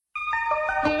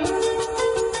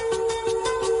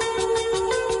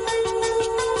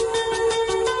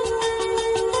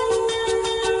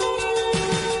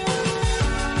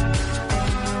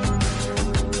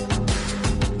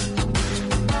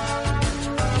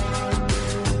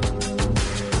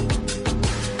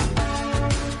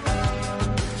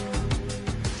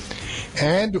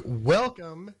And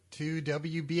welcome to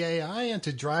WBAI and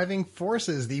to Driving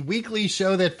Forces, the weekly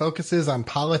show that focuses on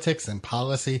politics and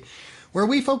policy, where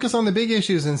we focus on the big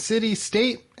issues in city,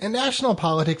 state, and national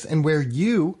politics, and where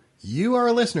you,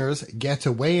 our listeners, get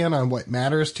to weigh in on what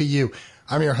matters to you.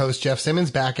 I'm your host, Jeff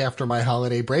Simmons, back after my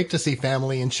holiday break to see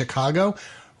family in Chicago,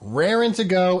 raring to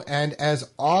go, and as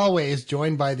always,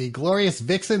 joined by the glorious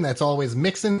vixen that's always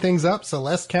mixing things up,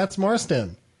 Celeste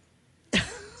Katz-Marston.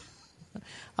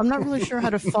 I'm not really sure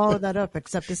how to follow that up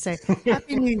except to say,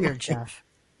 Happy New Year, Jeff.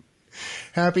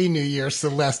 Happy New Year,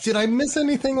 Celeste. Did I miss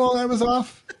anything while I was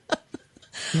off?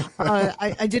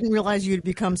 I didn't realize you'd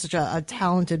become such a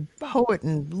talented poet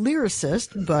and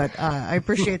lyricist, but I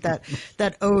appreciate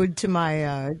that ode to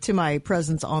my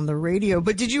presence on the radio.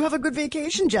 But did you have a good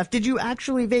vacation, Jeff? Did you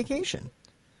actually vacation?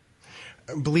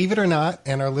 Believe it or not,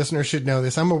 and our listeners should know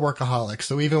this, I'm a workaholic.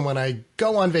 So even when I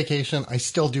go on vacation, I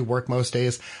still do work most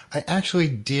days. I actually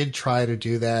did try to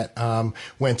do that.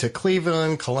 Went to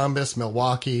Cleveland, Columbus,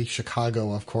 Milwaukee,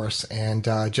 Chicago, of course, and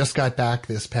just got back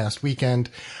this past weekend.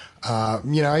 I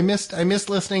missed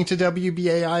listening to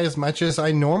WBAI as much as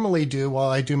I normally do while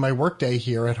I do my workday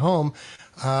here at home.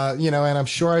 And I'm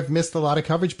sure I've missed a lot of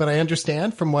coverage, but I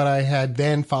understand from what I had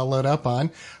then followed up on.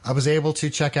 I was able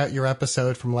to check out your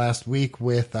episode from last week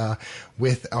with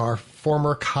our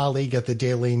former colleague at the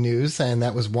Daily News, and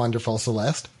that was wonderful,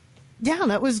 Celeste. Yeah,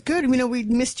 that was good. We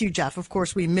missed you, Jeff. Of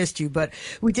course, we missed you, but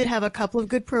we did have a couple of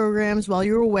good programs while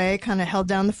you were away, kind of held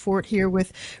down the fort here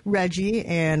with Reggie,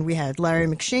 and we had Larry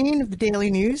McShane of the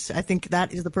Daily News. I think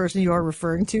that is the person you are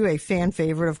referring to, a fan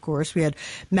favorite, of course. We had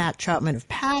Matt Troutman of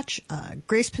Patch,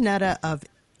 Grace Panetta of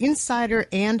Insider,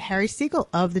 and Harry Siegel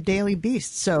of the Daily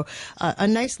Beast. So a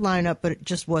nice lineup, but it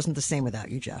just wasn't the same without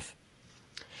you, Jeff.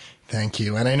 Thank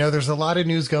you. And I know there's a lot of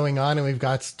news going on, and we've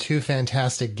got two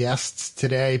fantastic guests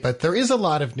today, but there is a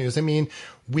lot of news. I mean,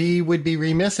 we would be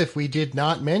remiss if we did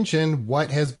not mention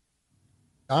what has been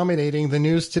dominating the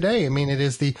news today. I mean, it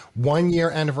is the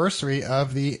 1-year anniversary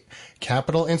of the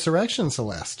Capitol insurrection,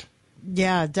 Celeste.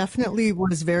 Yeah, definitely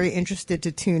was very interested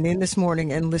to tune in this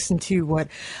morning and listen to what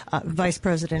Vice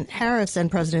President Harris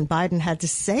and President Biden had to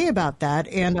say about that,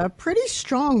 and pretty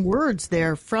strong words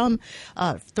there from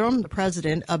the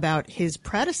president about his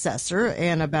predecessor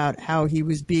and about how he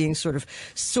was being sort of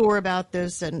sore about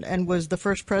this and was the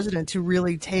first president to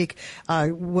really take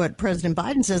what President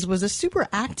Biden says was a super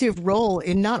active role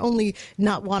in not only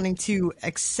not wanting to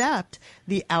accept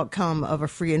the outcome of a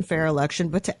free and fair election,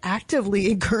 but to actively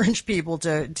encourage people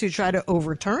to try to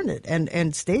overturn it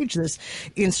and stage this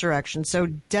insurrection. So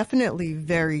definitely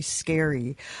very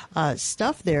scary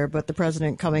stuff there. But the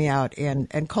president coming out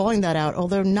and calling that out,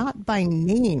 although not by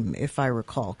name, if I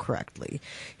recall correctly.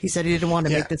 He said he didn't want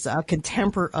to make this a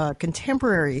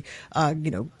contemporary,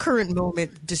 current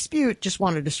moment dispute, just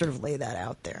wanted to sort of lay that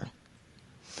out there.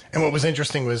 And what was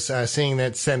interesting was seeing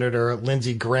that Senator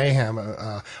Lindsey Graham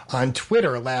on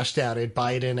Twitter lashed out at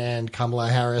Biden and Kamala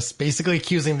Harris, basically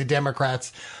accusing the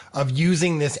Democrats of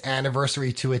using this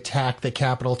anniversary to attack the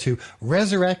Capitol to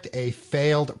resurrect a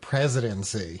failed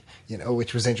presidency,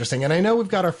 which was interesting. And I know we've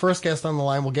got our first guest on the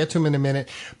line. We'll get to him in a minute.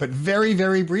 But very,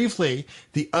 very briefly,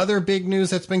 the other big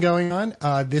news that's been going on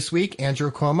this week, Andrew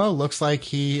Cuomo looks like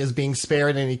he is being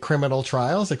spared any criminal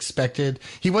trials.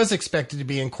 He was expected to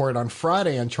be in court on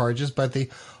Friday on charges, but the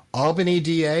Albany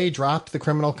DA dropped the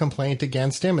criminal complaint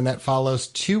against him, and that follows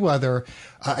two other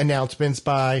announcements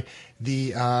by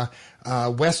the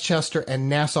Westchester and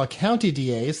Nassau County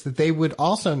DAs that they would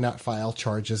also not file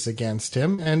charges against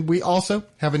him. And we also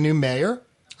have a new mayor,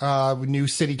 new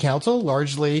city council,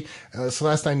 largely,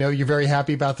 Celeste, I know you're very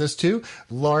happy about this too,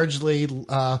 largely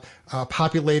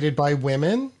populated by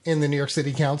women in the New York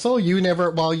City Council.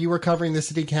 While you were covering the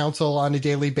city council on a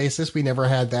daily basis, we never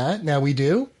had that. Now we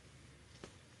do.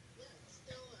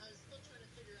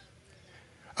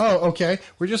 Oh, okay.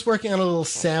 We're just working on a little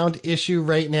sound issue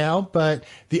right now. But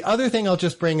the other thing I'll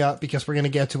just bring up, because we're going to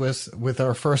get to us with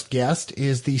our first guest,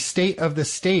 is the state of the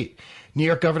state. New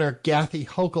York Governor Kathy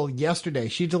Hochul yesterday,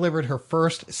 she delivered her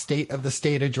first State of the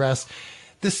State address.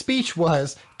 The speech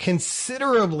was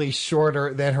considerably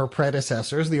shorter than her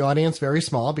predecessors, the audience very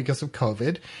small because of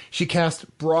COVID. She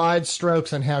cast broad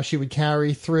strokes on how she would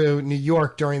carry through New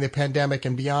York during the pandemic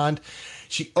and beyond.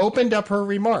 She opened up her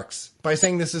remarks by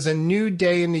saying this is a new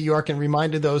day in New York and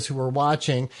reminded those who were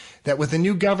watching that with a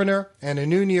new governor and a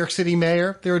new New York City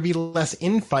mayor, there would be less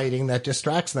infighting that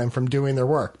distracts them from doing their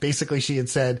work. Basically, she had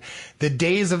said the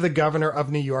days of the governor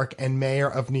of New York and mayor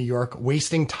of New York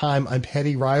wasting time on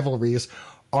petty rivalries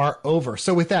are over.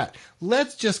 So with that,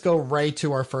 let's just go right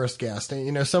to our first guest.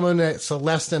 And, someone that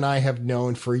Celeste and I have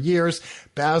known for years.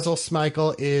 Basil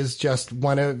Smikle is just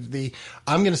one of the,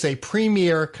 I'm going to say,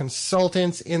 premier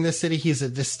consultants in the city. He's a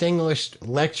distinguished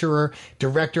lecturer,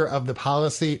 director of the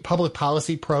public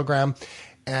policy program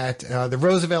at the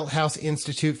Roosevelt House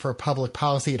Institute for Public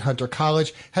Policy at Hunter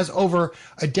College, has over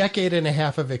a decade and a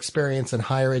half of experience in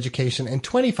higher education and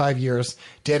 25 years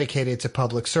dedicated to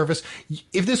public service.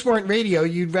 If this weren't radio,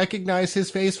 you'd recognize his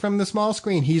face from the small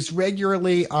screen. He's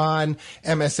regularly on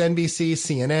MSNBC,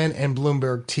 CNN, and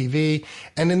Bloomberg TV.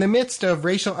 And in the midst of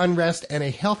racial unrest and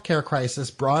a healthcare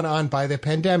crisis brought on by the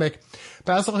pandemic,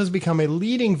 Basil has become a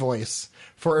leading voice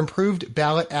for improved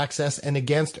ballot access and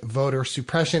against voter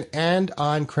suppression and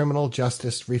on criminal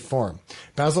justice reform.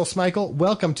 Basil Smikle,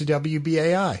 welcome to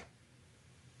WBAI.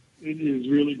 It is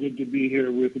really good to be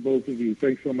here with both of you.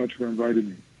 Thanks so much for inviting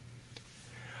me.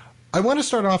 I want to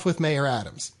start off with Mayor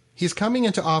Adams. He's coming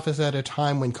into office at a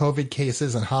time when COVID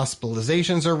cases and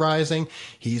hospitalizations are rising.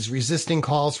 He's resisting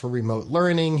calls for remote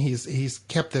learning. He's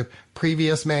kept the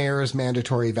previous mayor's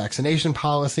mandatory vaccination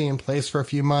policy in place for a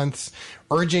few months,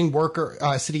 urging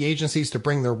city agencies to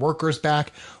bring their workers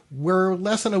back. We're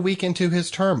less than a week into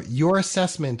his term. Your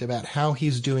assessment about how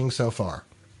he's doing so far?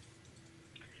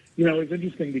 It's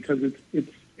interesting because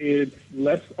it's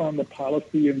less on the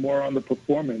policy and more on the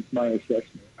performance, my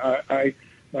assessment.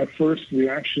 My first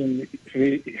reaction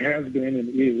has been and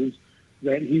is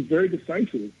that he's very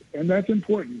decisive, and that's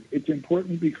important. It's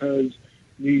important because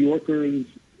New Yorkers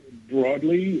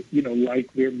broadly,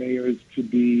 like their mayors to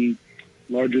be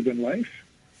larger than life.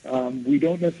 We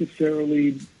don't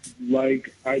necessarily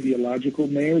like ideological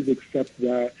mayors, except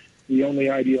that the only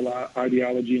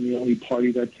ideology and the only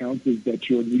party that counts is that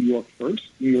you're New York first,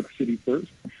 New York City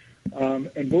first.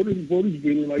 And voters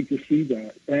really like to see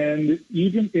that. And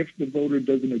even if the voter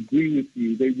doesn't agree with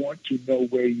you, they want to know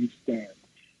where you stand.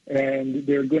 And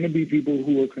there are going to be people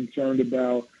who are concerned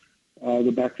about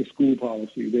the back-to-school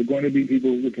policy. There are going to be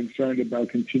people who are concerned about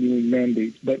continuing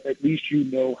mandates. But at least you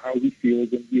know how he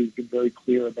feels, and he has been very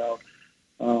clear about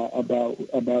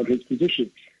his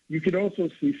position. You could also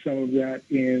see some of that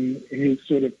in his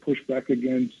sort of pushback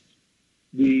against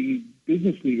the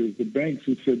business leaders, the banks,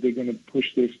 who said they're going to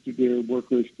push their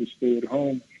workers to stay at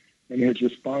home. And his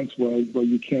response was, well,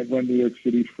 you can't run New York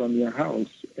City from your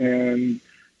house. And,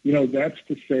 that's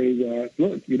to say that,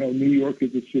 look, New York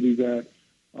is a city that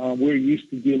we're used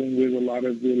to dealing with a lot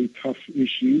of really tough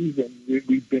issues, and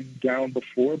we've been down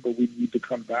before, but we need to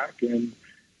come back. And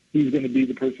he's going to be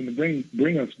the person to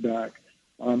bring us back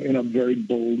in a very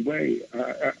bold way.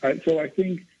 So I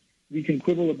think one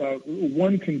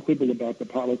can quibble about the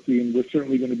policy, and we're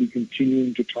certainly going to be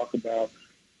continuing to talk about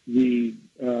the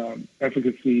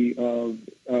efficacy of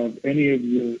any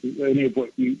of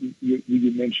what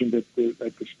you mentioned at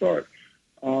the start.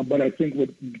 But I think what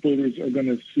voters are going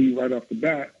to see right off the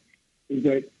bat is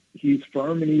that he's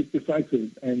firm and he's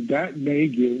decisive, and that may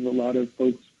give a lot of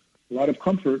folks a lot of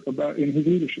comfort in his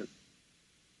leadership.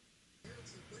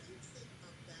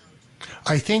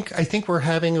 I think we're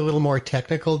having a little more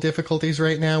technical difficulties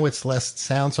right now. It's less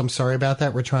sound, so I'm sorry about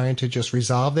that. We're trying to just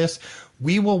resolve this.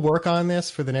 We will work on this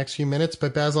for the next few minutes,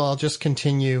 but Basil, I'll just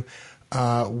continue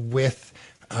with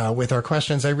our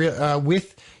questions.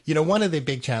 One of the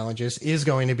big challenges is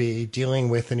going to be dealing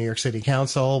with the New York City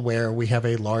Council, where we have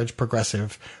a large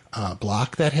progressive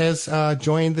bloc that has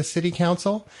joined the City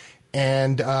Council.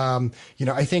 And,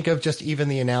 I think of just even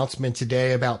the announcement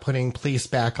today about putting police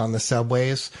back on the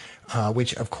subways,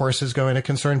 which, of course, is going to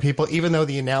concern people, even though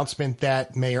the announcement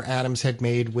that Mayor Adams had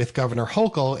made with Governor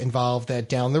Hochul involved that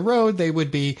down the road they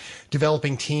would be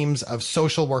developing teams of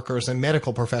social workers and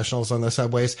medical professionals on the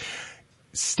subways.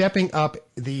 Stepping up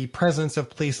the presence of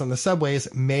police on the subways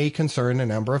may concern a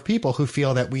number of people who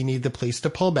feel that we need the police to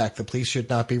pull back. The police should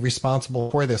not be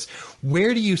responsible for this.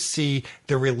 Where do you see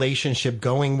the relationship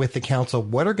going with the council?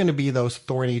 What are going to be those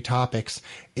thorny topics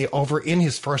over in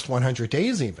his first 100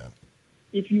 days even?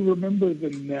 If you remember the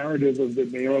narrative of the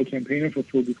mayoral campaign, and for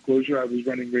full disclosure, I was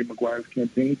running Ray McGuire's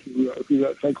campaign through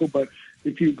that cycle. But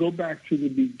if you go back to the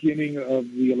beginning of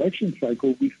the election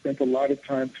cycle, we spent a lot of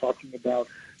time talking about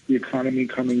the economy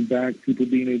coming back, people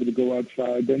being able to go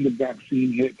outside, then the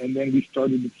vaccine hit, and then we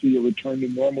started to see a return to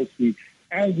normalcy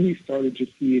as we started to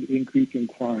see an increase in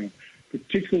crime,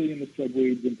 particularly in the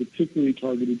subways and particularly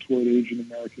targeted toward Asian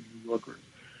American New Yorkers.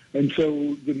 And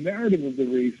so the narrative of the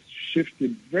race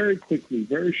shifted very quickly,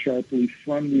 very sharply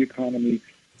from the economy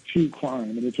to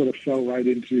crime, and it sort of fell right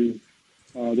into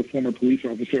the former police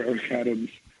officer, Eric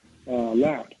Adams'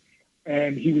 lap.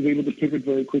 And he was able to pivot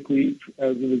very quickly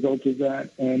as a result of that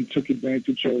and took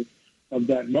advantage of of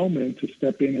that moment to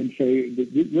step in and say,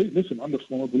 listen, I'm the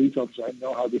former police officer. I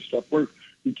know how this stuff works.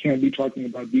 We can't be talking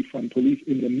about defund police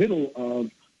in the middle of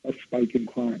a spike in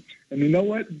crime. And you know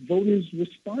what? Voters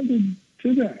responded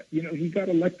to that. You know, he got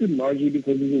elected largely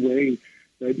because of the way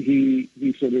that he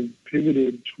sort of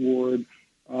pivoted toward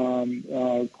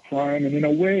crime and, in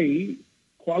a way,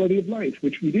 quality of life,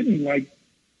 which we didn't like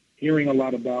hearing a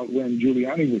lot about when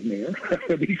Giuliani was mayor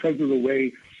because of the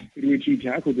way in which he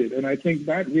tackled it. And I think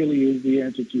that really is the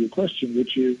answer to your question,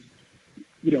 which is,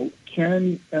 you know,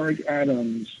 can Eric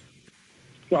Adams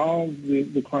solve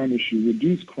the crime issue,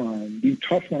 reduce crime, be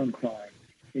tough on crime,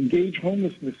 engage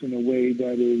homelessness in a way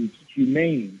that is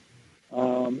humane,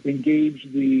 engage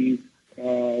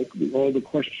all the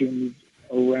questions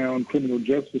around criminal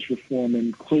justice reform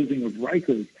and closing of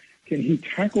Rikers? Can he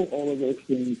tackle all of those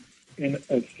things in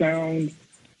a sound,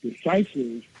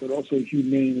 decisive, but also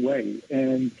humane way?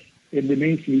 And it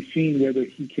remains to be seen whether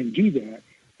he can do that.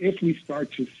 If we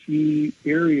start to see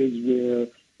areas where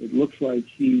it looks like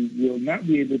he will not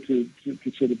be able to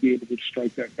sort of be able to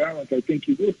strike that balance, I think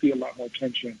you will see a lot more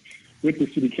tension with the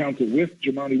city council, with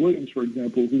Jumaane Williams, for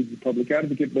example, who's the public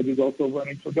advocate, but is also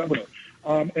running for governor.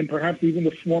 And perhaps even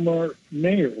the former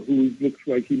mayor, who looks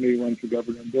like he may run for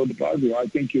governor, Bill de Blasio. I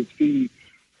think you'll see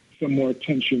some more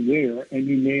tension there, and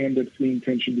you may end up seeing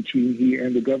tension between he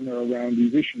and the governor around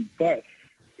these issues. But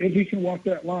if he can walk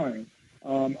that line,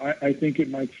 I think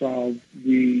it might solve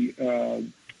the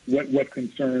what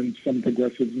concerns some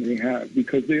progressives may have,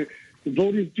 because the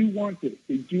voters do want this.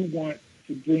 They do want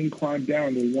to bring crime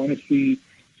down. They want to see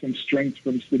some strength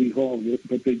from City Hall,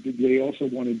 but they also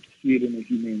want to see it in a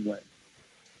humane way.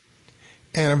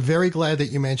 And I'm very glad that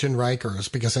you mentioned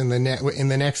Rikers, because in the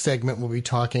next segment we'll be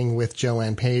talking with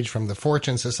Joanne Page from the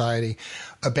Fortune Society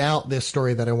about this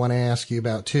story that I want to ask you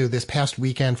about too. This past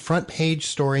weekend, front page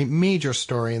story, major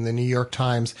story in the New York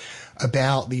Times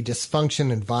about the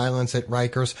dysfunction and violence at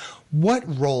Rikers. What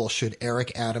role should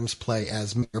Eric Adams play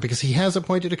as mayor? Because he has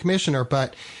appointed a commissioner,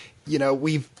 but you know,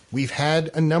 we've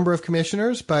had a number of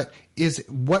commissioners, but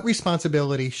what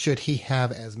responsibility should he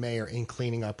have as mayor in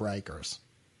cleaning up Rikers?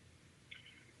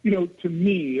 You know, to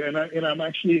me, and I'm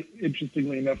actually,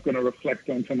 interestingly enough, going to reflect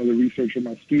on some of the research of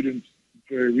my students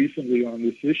very recently on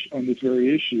this issue, on this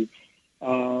very issue.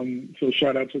 So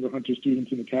shout out to the Hunter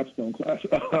students in the capstone class.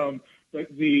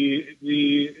 But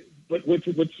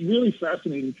what's really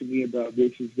fascinating to me about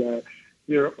this is that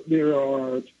there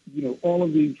are, you know, all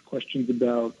of these questions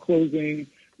about closing,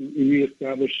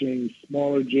 reestablishing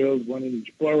smaller jails, one in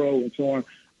each borough, and so on.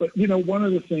 But you know, one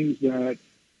of the things that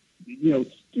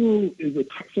still is a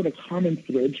sort of common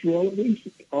thread through all of this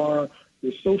are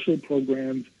the social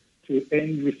programs to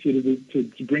end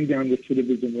recidivism, to bring down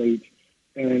recidivism rates,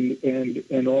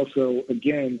 and also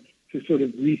again to sort of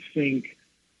rethink,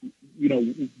 you know,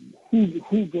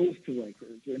 who goes to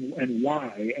Rikers and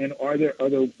why, and are there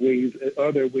other ways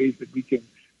that we can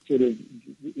sort of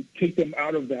take them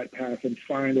out of that path and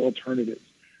find alternatives,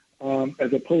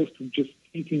 as opposed to just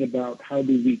thinking about how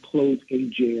do we close a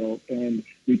jail and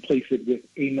replace it with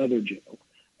another jail.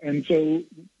 And so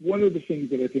one of the things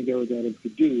that I think Eric Adams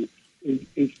could do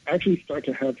is actually start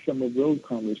to have some of those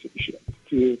conversations.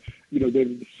 To, you know,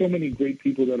 there's so many great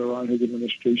people that are on his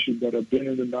administration that have been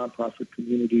in the nonprofit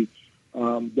community,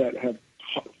 that have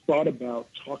thought about,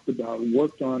 talked about,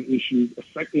 worked on issues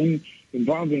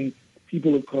involving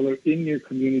people of color in their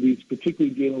communities,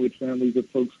 particularly dealing with families of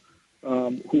folks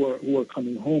who are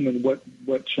coming home and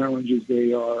what challenges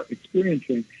they are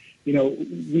experiencing. You know,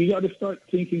 we got to start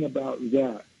thinking about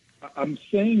that. I'm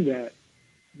saying that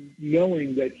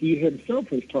knowing that he himself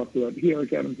has talked about,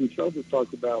 Eric Adams himself has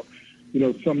talked about, you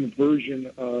know, some version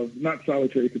of, not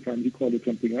solitary confinement, he called it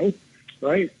something else,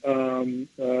 right?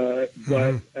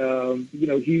 But, you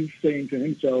know, he's saying to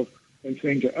himself and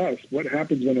saying to us, what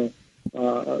happens when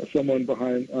someone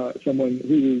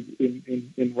who is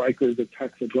in Rikers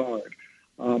attacks a guard?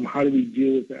 How do we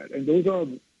deal with that? And those are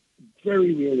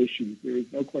very real issues. There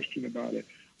is no question about it.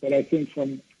 But I think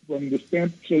from the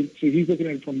so he's looking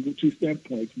at it from two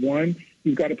standpoints. One,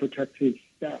 he's got to protect his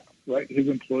staff, right? His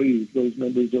employees, those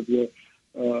members of the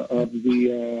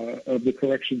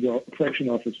correction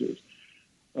officers,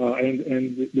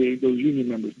 and those union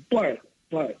members. But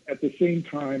at the same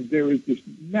time, there is this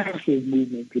massive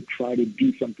movement to try to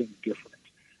do something different.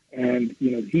 And,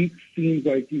 you know, he seems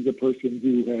like he's a person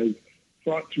who has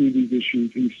thought through these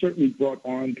issues. He's certainly brought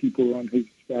on people on his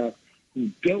staff who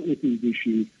dealt with these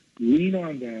issues, lean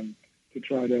on them to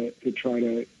try to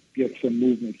get some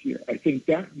movement here. I think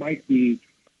that might be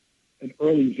an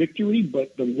early victory,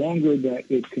 but the longer that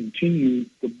it continues,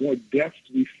 the more deaths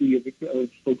we see of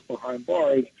folks behind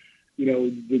bars. You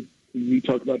know, You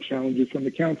talk about challenges from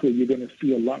the council. You're going to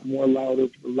see a lot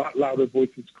louder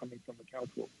voices coming from the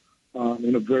council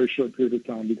in a very short period of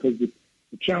time, because the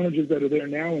challenges that are there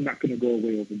now are not going to go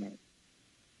away overnight.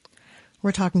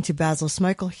 We're talking to Basil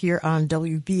Smikle here on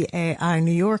WBAI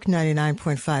New York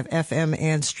 99.5 FM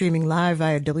and streaming live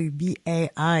via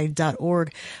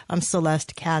WBAI.org. I'm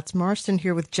Celeste Katz Marston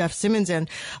here with Jeff Simmons, and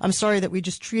I'm sorry that we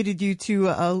just treated you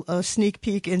to a sneak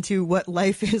peek into what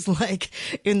life is like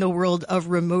in the world of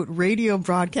remote radio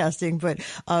broadcasting. But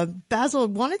Basil,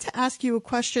 wanted to ask you a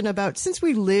question about, since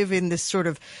we live in this sort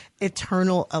of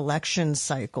eternal election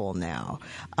cycle now,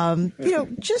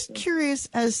 just curious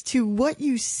as to what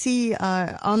you see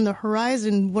on the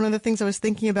horizon. One of the things I was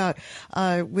thinking about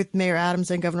with Mayor Adams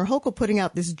and Governor Hochul putting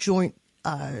out this joint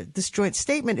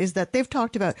statement is that they've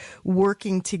talked about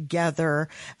working together.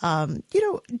 Do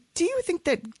you think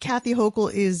that Kathy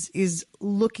Hochul is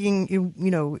looking,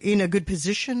 in a good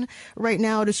position right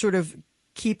now to sort of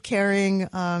keep carrying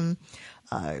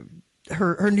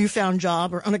her newfound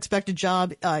job or unexpected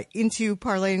job into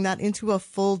parlaying that into a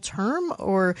full term?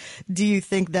 Or do you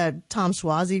think that Tom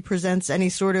Suozzi presents any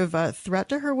sort of threat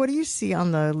to her? What do you see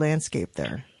on the landscape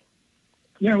there?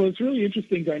 Yeah, well, it's a really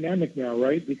interesting dynamic now,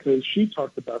 right? Because she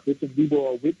talked about this, and we were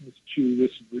all witness to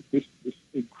this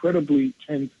incredibly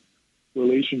tense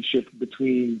relationship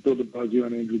between Bill de Blasio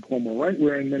and Andrew Cuomo, right?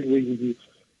 Where in many ways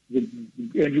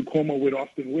Andrew Cuomo would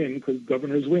often win because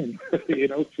governors win.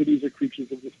 Cities are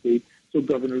creatures of the state, so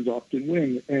governors often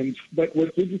win. But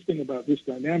what's interesting about this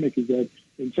dynamic is that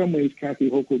in some ways Kathy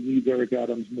Hochul needs Eric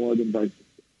Adams more than vice versa,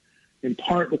 in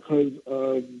part because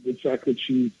of the fact that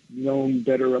she's known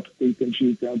better upstate than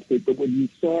she is downstate. But what you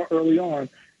saw early on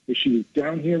is she was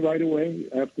down here right away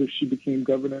after she became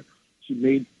governor. She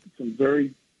made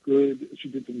she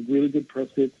did some really good press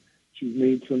hits. She's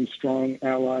made some strong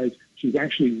allies. She's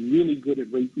actually really good at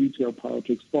retail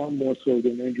politics, far more so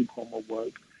than Andrew Cuomo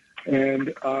was.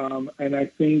 And I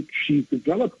think she's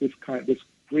developed this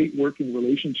great working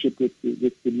relationship with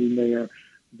the new mayor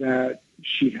that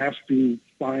she has to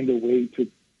find a way to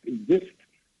exist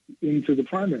into the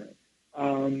primary.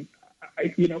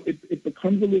 It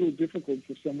becomes a little difficult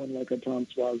for someone like a Tom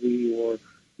Suozzi or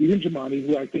even Jumaane,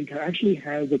 who I think actually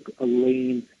has a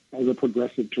lane as a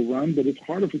progressive to run, but it's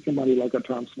harder for somebody like a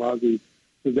Tom Suozzi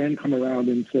to then come around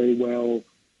and say, well,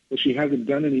 she hasn't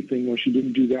done anything, or she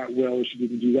didn't do that well, or she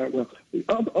didn't do that well.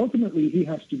 Ultimately, he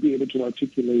has to be able to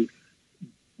articulate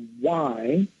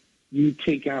why you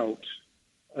take out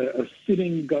a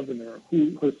sitting governor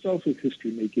who herself is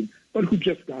history-making, but who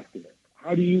just got there.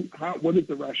 What is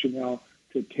the rationale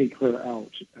to take her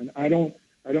out? And I don't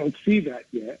see that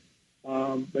yet.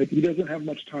 But he doesn't have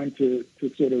much time to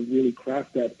sort of really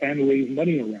craft that and raise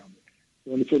money around it.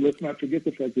 And so let's not forget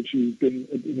the fact that she's been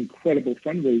an incredible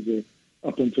fundraiser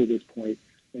up until this point.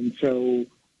 And so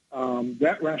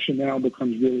that rationale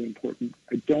becomes really important.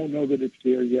 I don't know that it's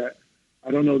there yet.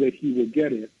 I don't know that he will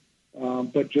get it.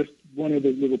 But just one of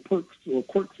the little perks or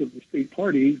quirks of the state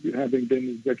party, having been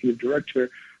executive director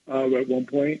at one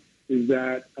point, is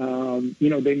that,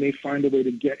 they may find a way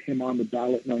to get him on the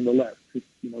ballot nonetheless.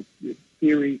 In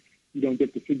theory, you don't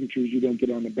get the signatures, you don't get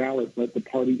on the ballot, but the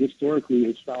party historically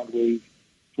has found ways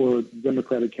for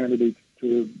Democratic candidates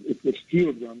if there's few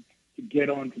of them, to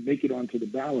make it onto the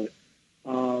ballot.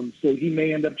 So he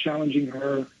may end up challenging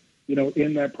her,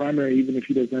 in that primary, even if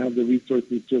he doesn't have the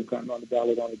resources to have gotten on the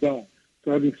ballot on his own.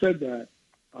 So having said that,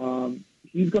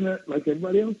 he's going to, like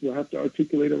everybody else, will have to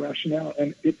articulate a rationale,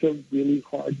 and it's a really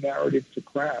hard narrative to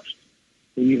craft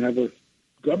when you have a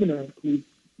governor who's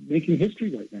making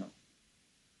history right now.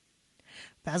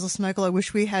 Basil Smikle, I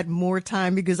wish we had more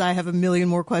time because I have a million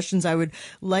more questions I would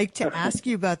like to ask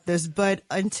you about this. But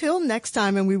until next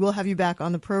time, and we will have you back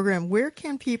on the program, where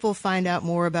can people find out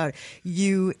more about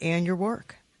you and your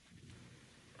work?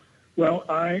 Well,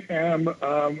 I am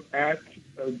at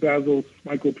Basil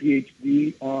Smikle,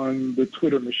 PhD, on the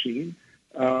Twitter machine.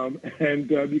 And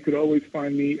you could always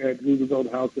find me at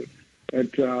Roosevelt House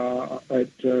at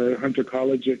Hunter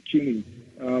College at CUNY.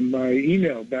 My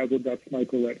email,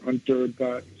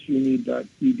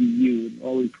 basil.smikle@hunter.cuny.edu.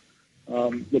 Always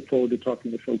look forward to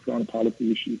talking to folks on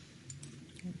policy issues.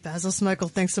 Basil Smikle,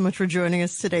 thanks so much for joining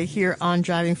us today here on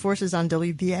Driving Forces on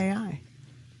WBAI.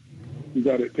 You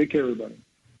got it. Take care, everybody.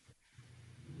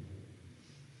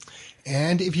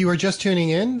 And if you are just tuning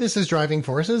in, this is Driving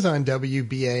Forces on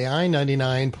WBAI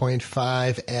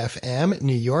 99.5 FM,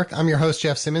 New York. I'm your host,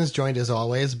 Jeff Simmons, joined as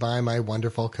always by my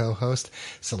wonderful co-host,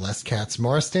 Celeste Katz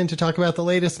Marston, to talk about the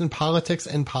latest in politics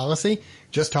and policy.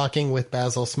 Just talking with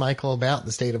Basil Smikle about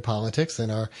the state of politics in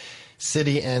our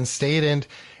city and state. And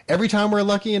Every time we're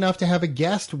lucky enough to have a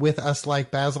guest with us like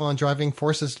Basil on Driving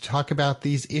Forces to talk about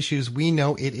these issues, we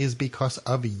know it is because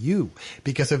of you,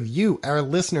 our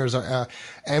listeners,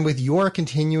 and with your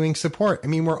continuing support. I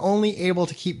mean, we're only able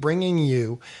to keep bringing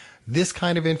you this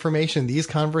kind of information, these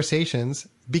conversations,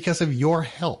 because of your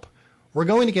help. We're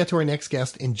going to get to our next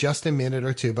guest in just a minute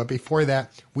or two, but before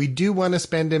that, we do want to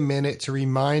spend a minute to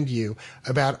remind you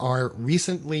about our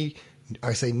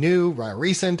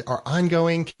our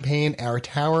ongoing campaign, our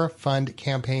Tower Fund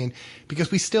campaign,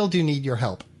 because we still do need your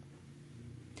help.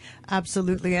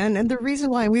 Absolutely. And the reason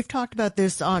why we've talked about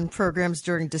this on programs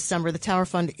during December, the Tower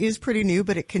Fund is pretty new,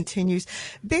 but it continues.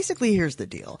 Basically, here's the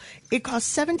deal. It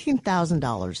costs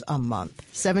 $17,000 a month,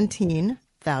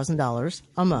 $17,000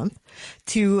 a month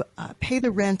to pay the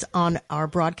rent on our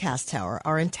broadcast tower,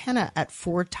 our antenna at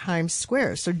 4 Times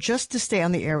Square. So just to stay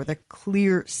on the air with a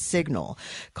clear signal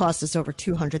costs us over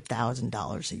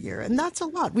 $200,000 a year. And that's a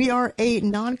lot. We are a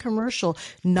non-commercial,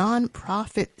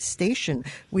 non-profit station.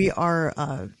 We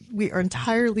are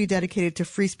entirely dedicated to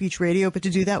free speech radio. But to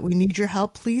do that, we need your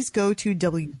help. Please go to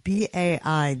WBAI.org,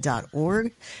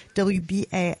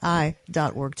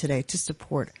 WBAI.org today to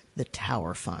support the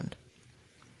Tower Fund.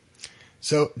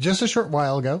 So just a short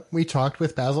while ago, we talked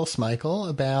with Basil Smikle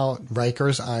about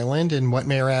Rikers Island and what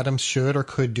Mayor Adams should or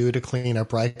could do to clean up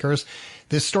Rikers.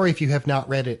 This story, if you have not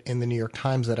read it in the New York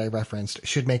Times that I referenced,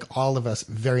 should make all of us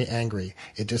very angry.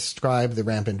 It described the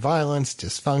rampant violence,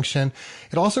 dysfunction.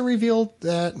 It also revealed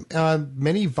that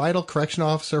many vital correction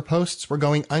officer posts were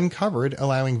going uncovered,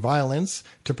 allowing violence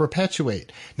to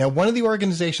perpetuate. Now, one of the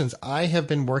organizations I have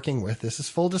been working with, this is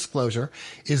full disclosure,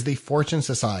 is the Fortune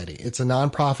Society. It's a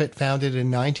nonprofit founded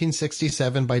in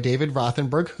 1967 by David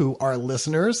Rothenberg, who our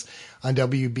listeners on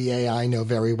WBAI know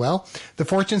very well. The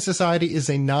Fortune Society is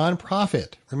a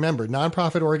nonprofit, remember,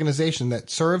 nonprofit organization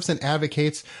that serves and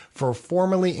advocates for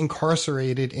formerly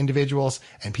incarcerated individuals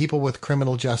and people with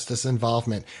criminal justice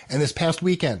involvement. And this past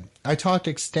weekend, I talked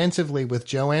extensively with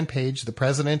Joanne Page, the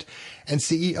president and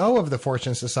CEO of the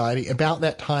Fortune Society, about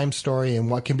that Time story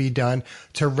and what can be done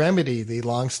to remedy the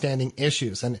longstanding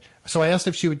issues. And so I asked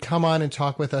if she would come on and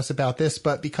talk with us about this,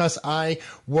 but because I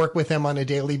work with them on a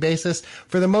daily basis,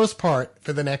 for the most part,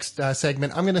 for the next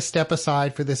segment, I'm going to step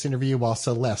aside for this interview while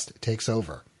Celeste takes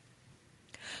over.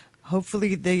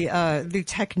 Hopefully the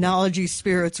technology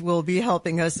spirits will be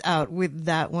helping us out with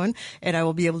that one, and I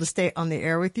will be able to stay on the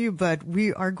air with you. But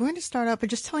we are going to start out by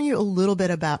just telling you a little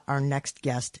bit about our next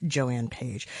guest, Joanne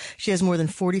Page. She has more than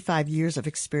 45 years of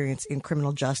experience in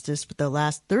criminal justice, with the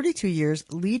last 32 years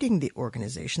leading the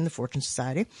organization, the Fortune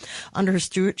Society. Under her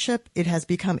stewardship, it has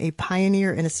become a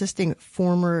pioneer in assisting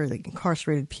formerly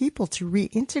incarcerated people to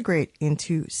reintegrate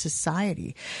into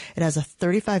society. It has a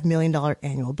 $35 million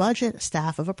annual budget, a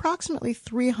staff of approximately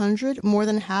 300, more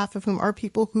than half of whom are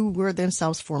people who were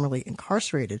themselves formerly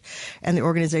incarcerated. And the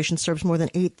organization serves more than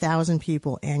 8,000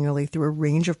 people annually through a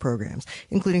range of programs,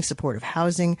 including supportive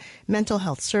housing, mental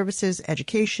health services,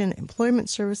 education, employment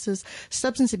services,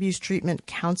 substance abuse treatment,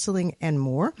 counseling, and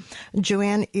more.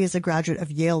 Joanne is a graduate of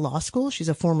Yale Law School. She's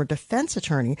a former defense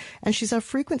attorney, and she's a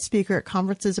frequent speaker at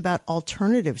conferences about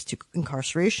alternatives to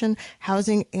incarceration,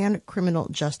 housing, and criminal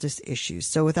justice issues.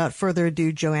 So without further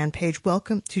ado, Joanne Page,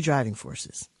 welcome to Driving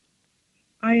Forces.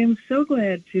 I am so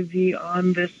glad to be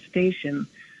on this station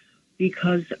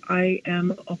because I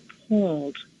am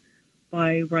appalled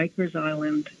by Rikers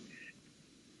Island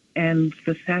and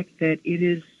the fact that it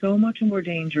is so much more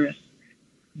dangerous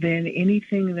than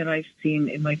anything that I've seen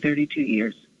in my 32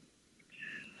 years.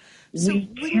 We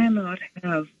cannot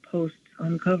have posts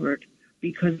uncovered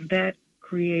because that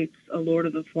creates a Lord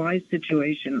of the Flies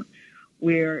situation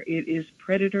where it is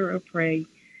predator or prey,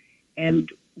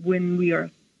 and when we are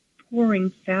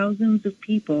pouring thousands of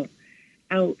people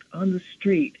out on the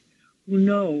street who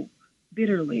know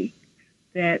bitterly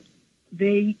that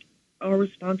they are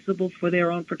responsible for their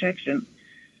own protection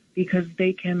because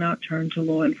they cannot turn to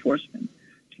law enforcement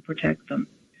to protect them.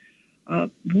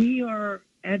 We are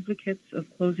advocates of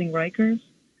closing Rikers,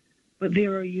 but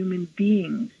there are human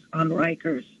beings on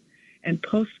Rikers, and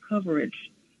post-coverage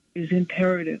is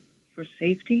imperative for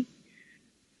safety.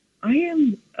 I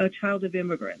am a child of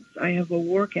immigrants. I have a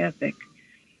work ethic.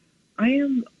 I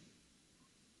am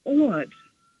awed,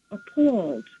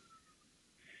 appalled,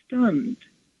 stunned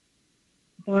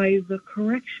by the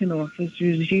correction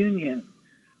officers union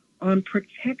on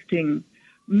protecting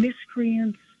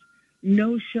miscreants,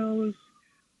 no-shows,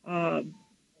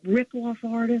 rip-off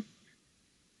artists,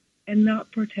 and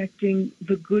not protecting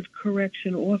the good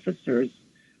correction officers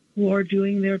who are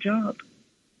doing their job.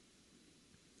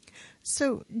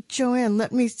 So, Joanne,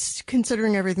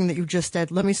 considering everything that you just said,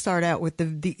 let me start out with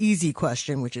the easy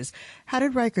question, which is, how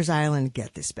did Rikers Island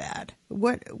get this bad?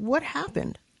 What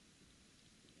happened?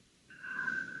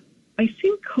 I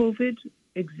think COVID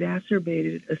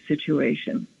exacerbated a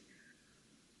situation.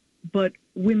 But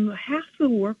when half the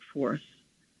workforce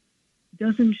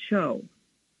doesn't show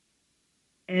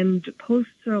and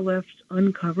posts are left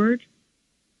uncovered,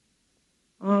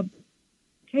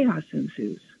 chaos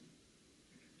ensues.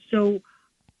 So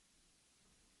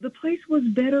the place was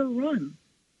better run,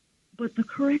 but the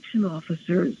correction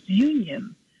officers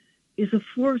union is a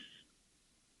force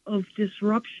of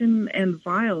disruption and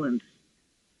violence.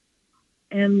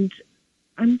 And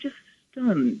I'm just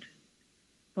stunned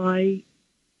by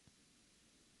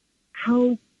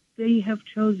how they have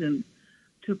chosen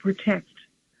to protect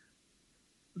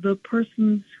the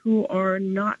persons who are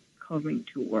not coming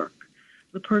to work,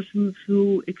 the persons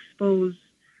who expose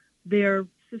their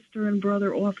sister and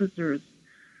brother officers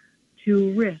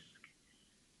to risk.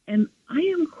 And I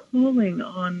am calling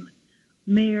on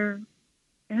Mayor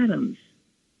Adams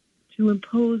to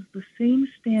impose the same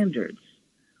standards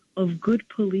of good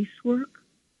police work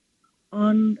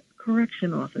on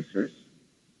correction officers,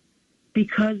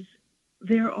 because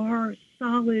there are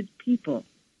solid people,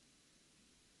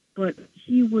 but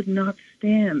he would not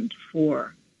stand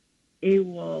for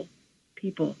AWOL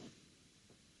people.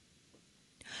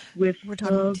 We're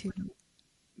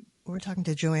talking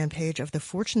to Joanne Page of the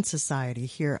Fortune Society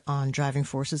here on Driving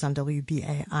Forces on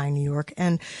WBAI New York.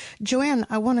 And Joanne,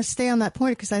 I want to stay on that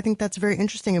point because I think that's very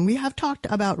interesting. And we have talked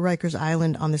about Rikers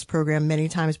Island on this program many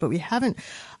times, but we haven't,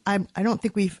 I don't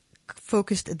think we've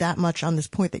focused that much on this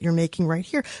point that you're making right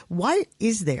here. Why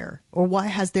is there, or why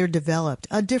has there developed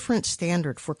a different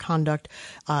standard for conduct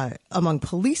among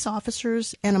police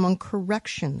officers and among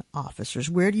correction officers?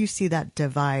 Where do you see that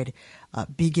divide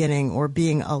beginning or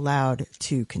being allowed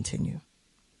to continue?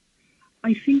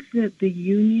 I think that the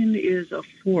union is a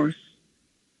force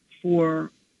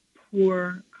for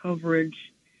poor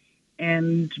coverage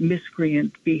and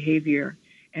miscreant behavior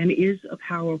and is a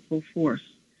powerful force.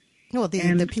 Well, the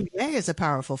PBA is a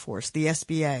powerful force. The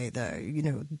SBA,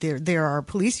 there are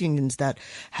police unions that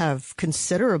have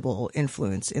considerable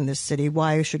influence in this city.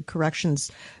 Why should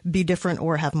corrections be different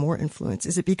or have more influence?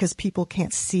 Is it because people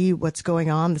can't see what's going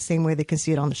on the same way they can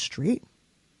see it on the street?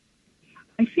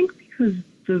 I think because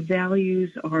the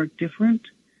values are different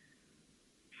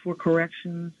for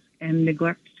corrections and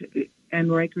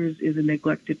Rikers is a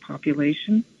neglected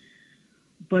population.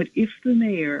 But if the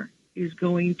mayor is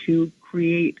going to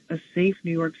create a safe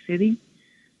New York City,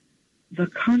 the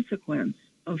consequence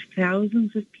of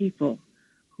thousands of people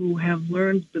who have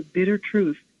learned the bitter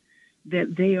truth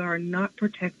that they are not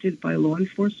protected by law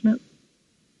enforcement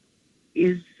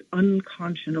is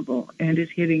unconscionable and is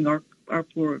hitting our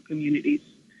poorer communities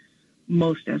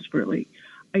most desperately.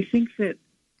 I think that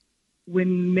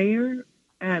when Mayor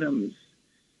Adams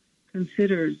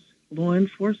considers law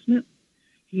enforcement,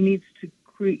 he needs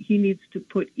to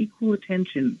put equal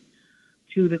attention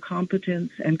to the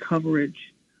competence and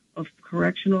coverage of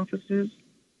correction officers,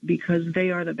 because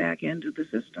they are the back end of the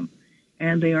system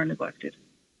and they are neglected.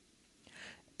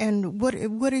 And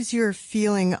what is your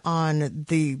feeling on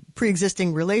the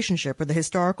pre-existing relationship or the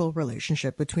historical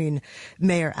relationship between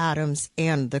Mayor Adams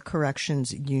and the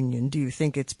corrections union? Do you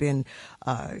think it's been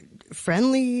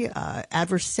friendly,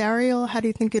 adversarial? How do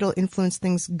you think it'll influence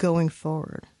things going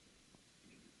forward?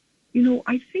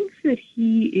 I think that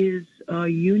he is a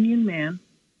union man,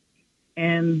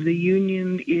 and the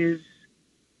union is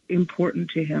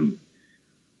important to him.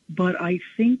 But I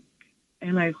think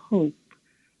and I hope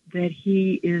that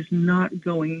he is not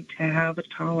going to have a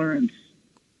tolerance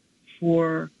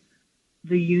for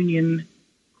the union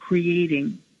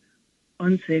creating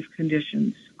unsafe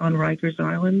conditions on Rikers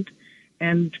Island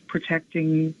and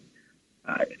protecting.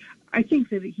 I think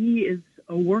that he is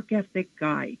a work ethic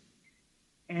guy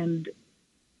and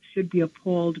should be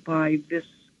appalled by this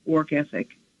work ethic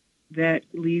that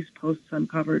leaves posts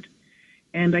uncovered.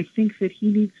 And I think that he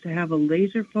needs to have a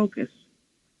laser focus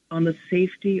on the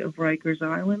safety of Rikers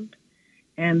Island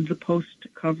and the post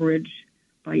coverage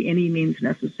by any means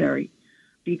necessary,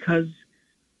 because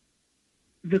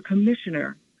the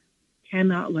commissioner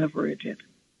cannot leverage it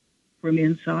from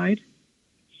inside.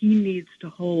 He needs to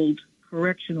hold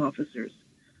correction officers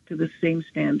to the same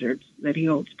standards that he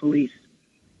holds police,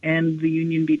 and the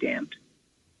union be damned.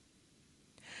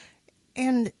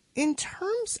 And in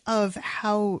terms of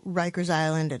how Rikers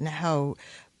Island and how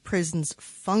prisons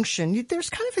function, there's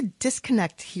kind of a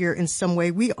disconnect here in some way.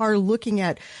 We are looking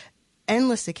at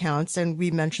endless accounts, and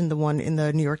we mentioned the one in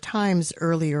the New York Times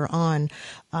earlier on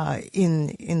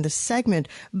in the segment,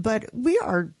 but we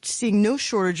are seeing no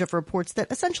shortage of reports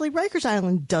that essentially Rikers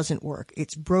Island doesn't work.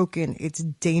 It's broken. It's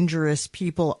dangerous.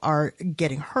 People are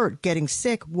getting hurt, getting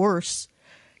sick, worse.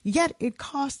 Yet it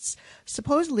costs,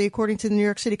 supposedly, according to the New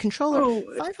York City Controller,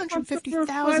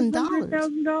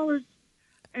 $550,000.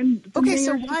 And okay,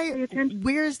 so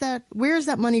where is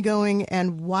that money going,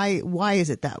 and why is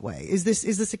it that way? Is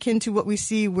this akin to what we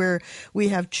see where we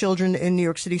have children in New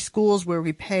York City schools where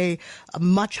we pay a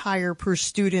much higher per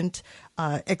student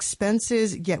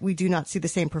expenses, yet we do not see the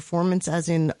same performance as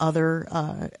in other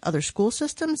school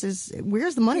systems?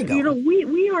 Where's the money going?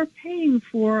 We are paying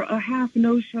for a half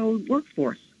no-show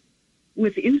workforce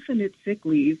with infinite sick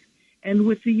leave and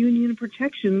with the union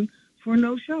protection for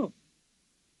no-show.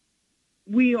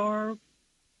 We are,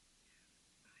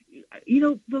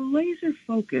 the laser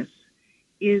focus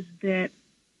is that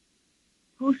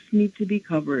posts need to be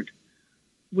covered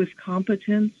with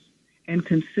competence and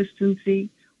consistency,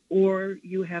 or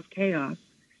you have chaos.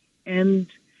 And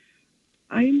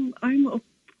I'm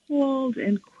appalled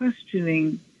and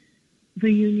questioning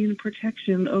the union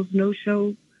protection of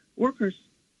no-show workers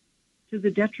to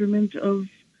the detriment of,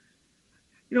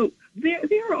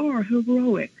 there are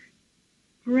heroic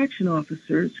correction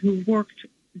officers who worked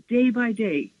day by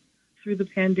day through the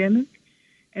pandemic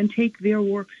and take their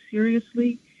work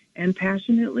seriously and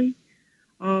passionately.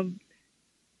 My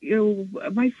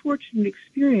fortunate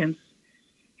experience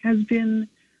has been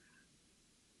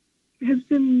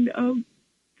the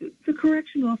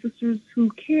correction officers who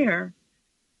care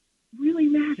really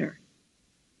matter.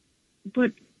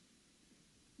 But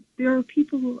there are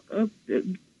people,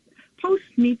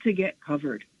 posts need to get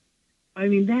covered. I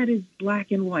mean, that is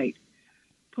black and white.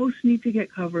 Posts need to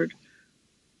get covered.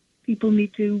 People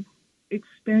need to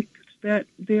expect that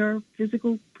their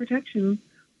physical protection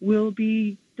will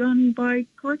be done by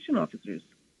correction officers.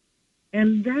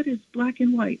 And that is black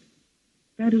and white.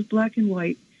 That is black and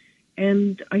white.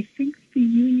 And I think the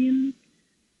union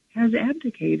has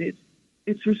abdicated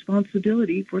its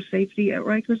responsibility for safety at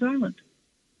Rikers Island.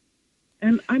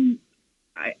 And I'm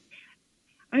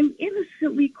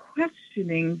innocently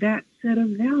questioning that set of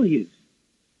values.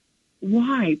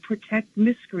 Why protect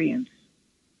miscreants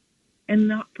and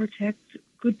not protect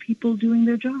good people doing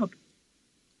their job?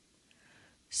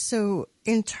 So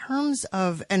in terms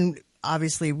of, and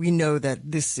obviously we know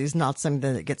that this is not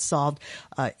something that gets solved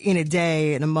in a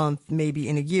day, in a month, maybe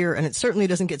in a year, and it certainly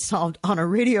doesn't get solved on a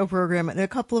radio program in a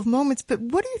couple of moments. But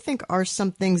what do you think are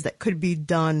some things that could be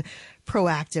done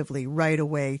proactively right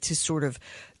away to sort of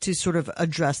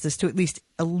address this, to at least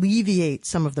alleviate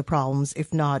some of the problems,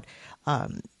 if not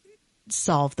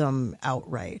solve them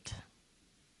outright?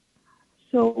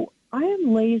 So I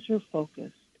am laser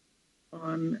focused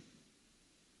on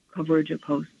coverage of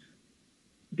posts,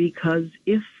 because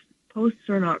if posts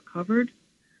are not covered,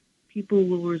 people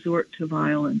will resort to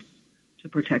violence to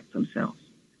protect themselves.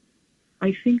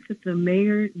 I think that the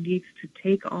mayor needs to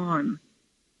take on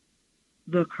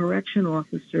the correction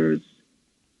officers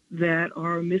that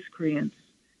are miscreants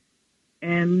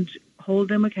and hold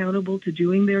them accountable to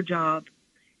doing their job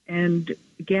and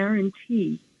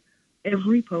guarantee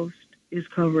every post is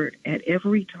covered at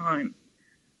every time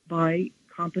by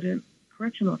competent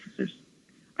correction officers.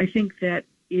 I think that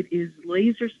it is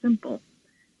laser simple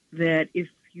that if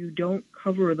you don't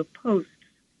cover the posts,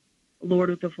 Lord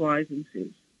of the Flies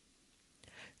ensues.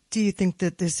 Do you think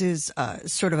that this is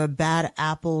sort of a bad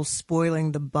apple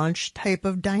spoiling the bunch type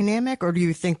of dynamic, or do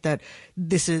you think that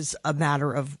this is a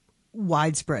matter of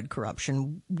widespread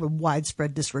corruption,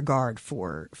 widespread disregard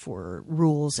for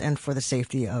rules and for the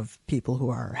safety of people who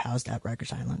are housed at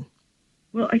Rikers Island?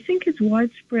 Well, I think it's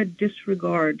widespread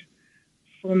disregard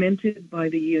fomented by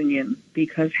the union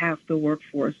because half the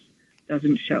workforce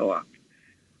doesn't show up.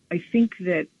 I think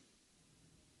that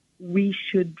we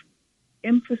should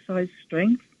emphasize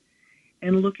strength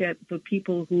and look at the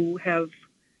people who have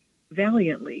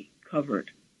valiantly covered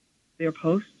their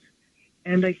posts.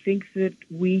 And I think that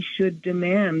we should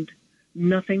demand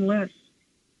nothing less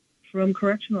from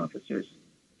correction officers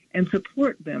and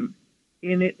support them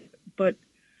in it. But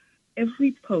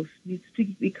every post needs to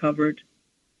be covered.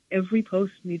 Every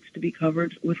post needs to be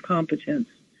covered with competence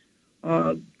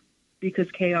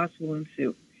because chaos will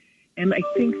ensue. And I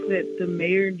think that the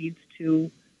mayor needs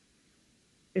to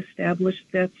establish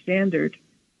that standard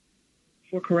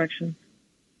for corrections.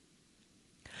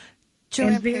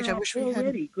 Joanne Page, Page, I wish we had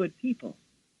already good people,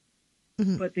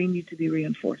 but they need to be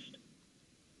reinforced.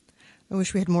 I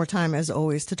wish we had more time, as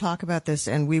always, to talk about this,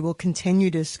 and we will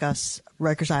continue to discuss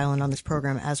Rikers Island on this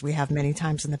program as we have many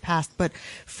times in the past. But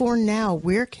for now,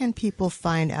 where can people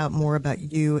find out more about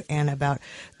you and about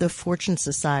the Fortune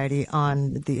Society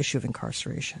on the issue of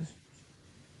incarceration?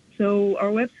 So our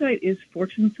website is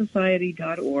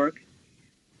fortunesociety.org.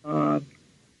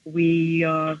 We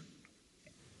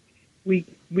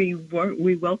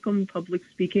welcome public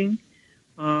speaking.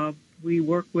 We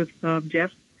work with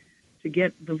Jeff to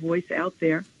get the voice out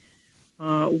there.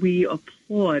 We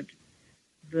applaud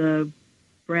the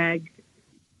Bragg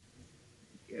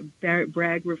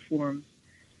reforms.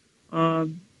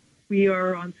 We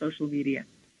are on social media.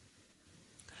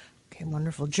 Okay,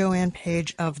 wonderful. Joanne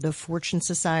Page of the Fortune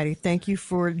Society, thank you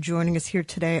for joining us here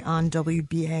today on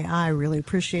WBAI. Really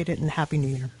appreciate it, and Happy New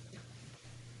Year.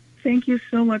 Thank you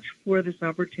so much for this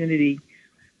opportunity,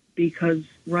 because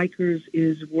Rikers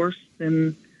is worse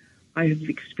than I have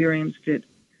experienced it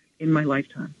in my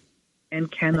lifetime and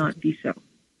cannot be so.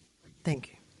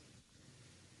 Thank you.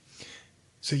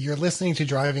 So you're listening to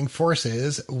Driving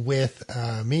Forces with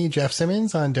me, Jeff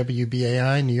Simmons, on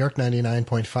WBAI New York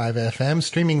 99.5 FM,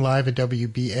 streaming live at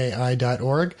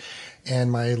WBAI.org.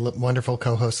 And my wonderful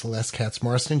co-host Celeste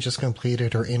Katz-Marston just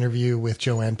completed her interview with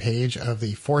Joanne Page of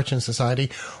the Fortune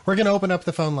Society. We're going to open up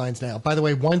the phone lines now. By the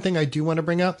way, one thing I do want to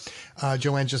bring up,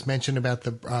 Joanne just mentioned about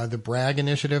the Bragg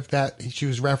initiative, that she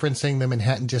was referencing the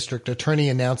Manhattan District Attorney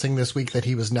announcing this week that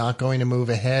he was not going to move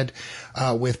ahead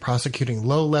with prosecuting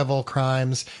low-level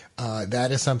crimes.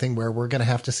 That is something where we're going to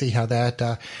have to see how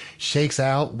that shakes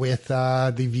out with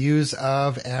the views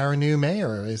of our new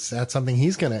mayor. Is that something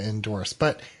he's going to endorse?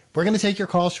 But we're going to take your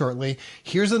call shortly.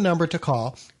 Here's the number to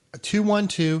call,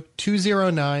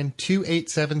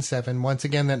 212-209-2877. Once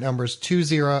again, that number is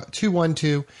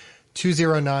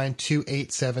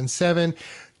 212-209-2877.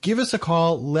 Give us a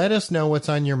call. Let us know what's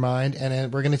on your mind. And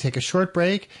then we're going to take a short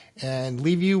break and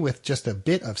leave you with just a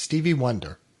bit of Stevie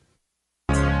Wonder.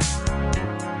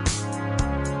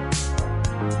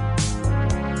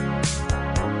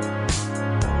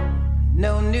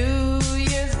 No New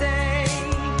Year's Day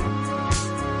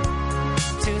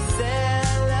to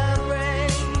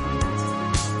celebrate.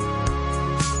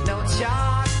 No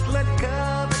chocolate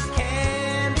covered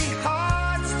candy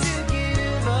hearts to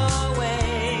give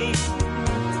away.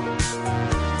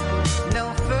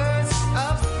 No first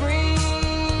of spring,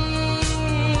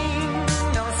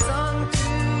 no song to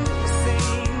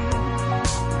sing.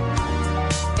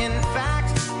 In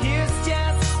fact, here's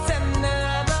just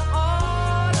another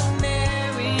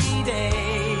ordinary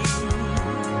day.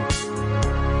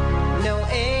 No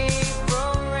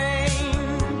April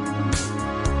rain,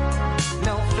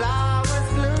 no flowers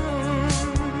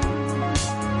bloom,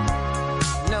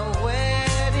 no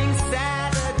wedding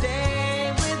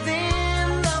Saturday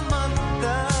within the month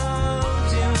of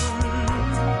June.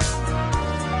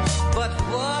 But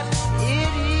what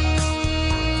it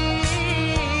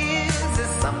is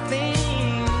something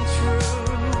true,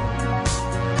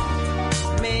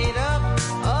 made up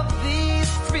of these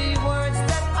three words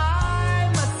that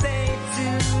I must say to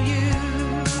you.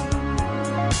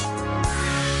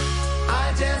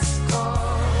 I just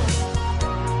called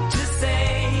to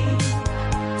say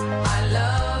I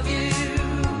love you.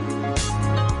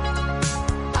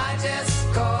 I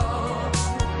just called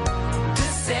to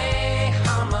say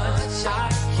how much I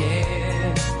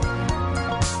care.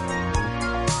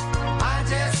 I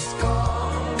just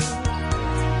called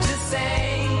to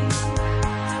say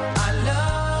I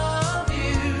love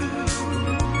you,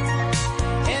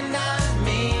 and I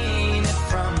mean it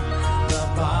from the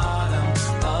bottom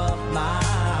of my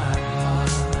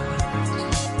heart.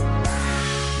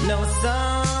 No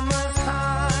summer's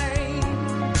high,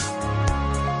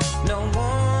 no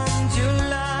warm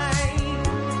July,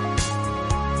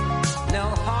 no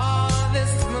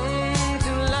harvest moon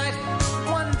to light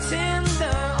one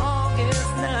tender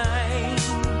August night.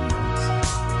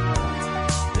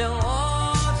 No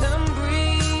autumn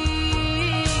breeze,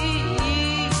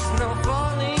 no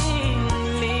falling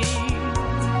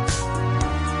leaves,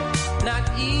 not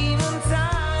even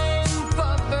time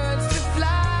for birds to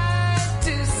fly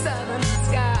to southern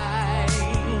skies.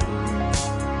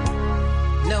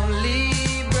 No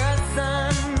Libra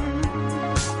sun,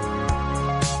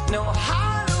 no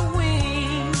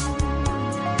Halloween,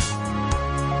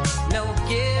 no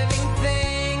giving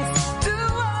thanks to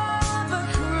all the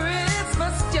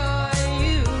Christmas joy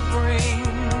you bring.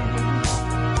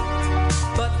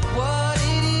 But what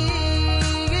it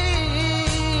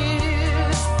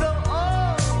is, so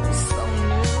oh so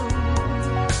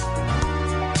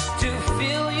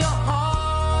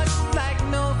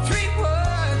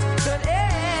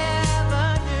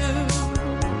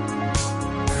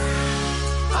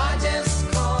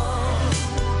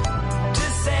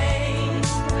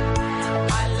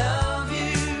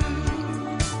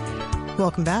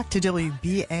Welcome back to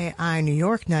WBAI New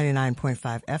York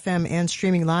 99.5 FM and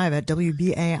streaming live at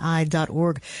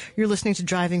WBAI.org. You're listening to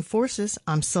Driving Forces.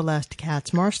 I'm Celeste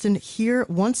Katz Marston here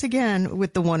once again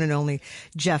with the one and only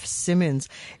Jeff Simmons.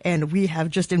 And we have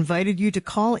just invited you to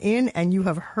call in, and you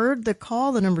have heard the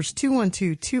call. The number's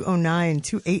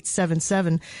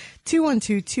 212-209-2877.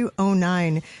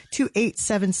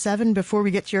 212-209-2877. Before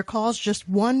we get to your calls, just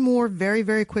one more very,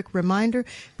 very quick reminder.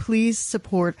 Please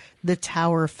support the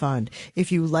Tower Fund.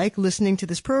 If you like listening to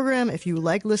this program, if you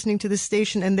like listening to this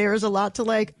station, and there is a lot to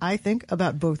like, I think,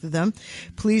 about both of them,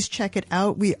 please check it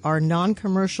out. We are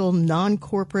non-commercial,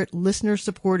 non-corporate,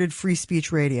 listener-supported free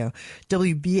speech radio.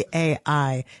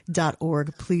 WBAI.org.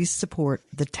 Please support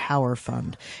the Tower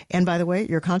Fund. And by the way,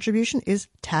 your contribution is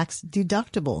tax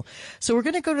deductible. So we're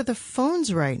going to go to the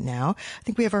phones right now. I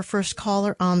think we have our first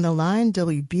caller on the line.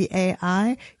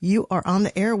 WBAI, you are on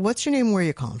the air. What's your name? Where are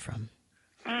you calling from?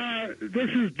 This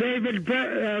is David,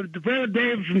 Brother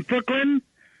Dave from Brooklyn.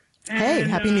 Hey,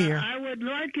 Happy New Year. I would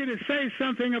like you to say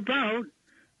something about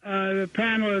the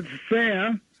panelists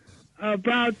there,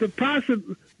 about the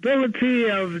possibility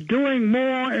of doing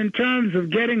more in terms of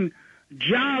getting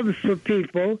jobs for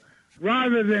people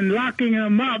rather than locking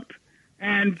them up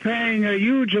and paying a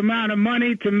huge amount of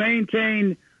money to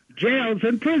maintain jails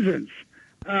and prisons.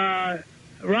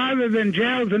 Rather than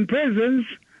jails and prisons,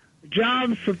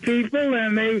 jobs for people,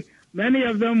 and many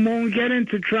of them won't get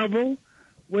into trouble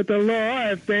with the law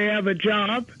if they have a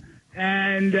job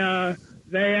and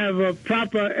they have a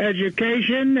proper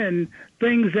education and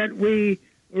things that we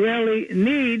really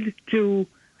need to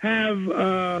have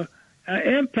an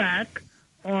impact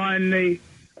on the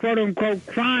quote-unquote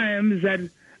crimes that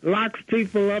locks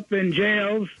people up in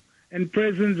jails and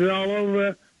prisons all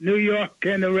over New York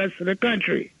and the rest of the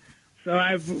country. So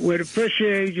I would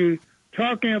appreciate you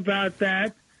talking about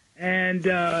that. And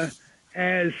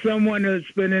as someone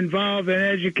who's been involved in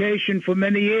education for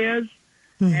many years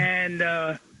and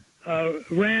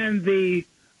ran the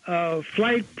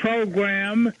flight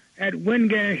program at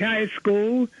Wingate High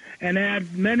School and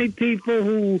had many people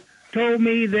who told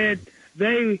me that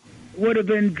they would have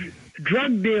been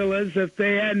drug dealers if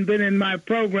they hadn't been in my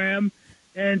program.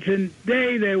 And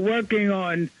today they're working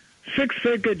on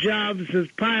six-figure jobs as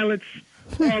pilots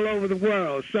all over the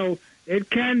world. So it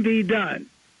can be done.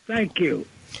 Thank you.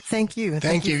 Thank you.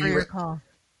 Thank you for your call.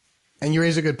 And you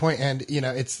raise a good point. And, you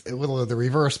know, it's a little of the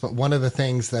reverse, but one of the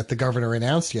things that the governor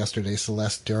announced yesterday,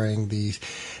 Celeste, during the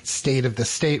State of the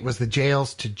State was the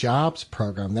Jails to Jobs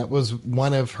program. That was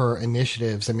one of her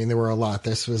initiatives. I mean, there were a lot.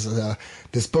 This was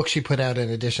this book she put out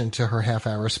in addition to her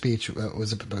half-hour speech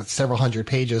was about several hundred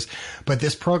pages. But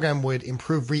this program would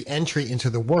improve re-entry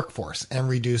into the workforce and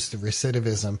reduce the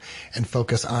recidivism and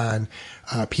focus on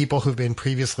people who've been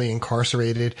previously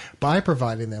incarcerated by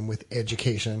providing them with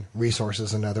education,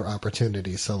 resources, and other opportunities,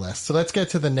 Celeste. So let's get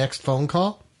to the next phone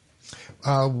call.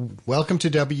 Welcome to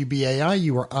WBAI.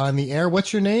 You are on the air.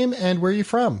 What's your name and where are you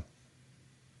from?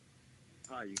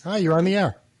 Hi, you're on the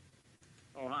air.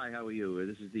 Oh, hi, how are you?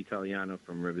 This is D'Italiano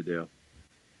from Riverdale.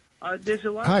 There's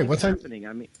a lot Hi, of what's things happening.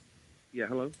 I mean, yeah,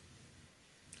 hello?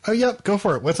 Oh, yep, go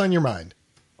for it. What's on your mind?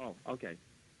 Oh, okay.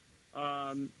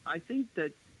 I think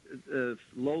that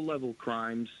low-level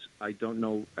crimes, I don't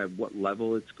know at what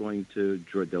level it's going to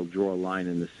draw. They'll draw a line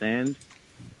in the sand,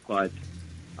 but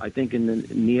I think in the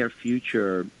near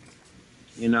future,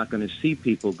 you're not going to see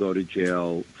people go to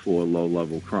jail for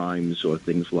low-level crimes or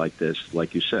things like this.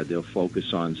 Like you said, they'll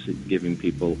focus on giving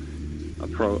people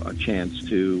a chance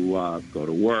to go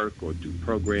to work or do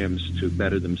programs to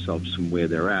better themselves from where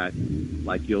they're at.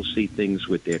 Like you'll see things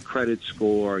with their credit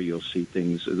score, you'll see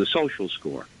things, the social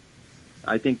score.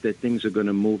 I think that things are going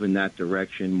to move in that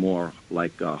direction, more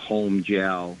like a home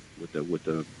jail with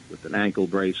an ankle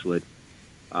bracelet.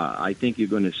 I think you're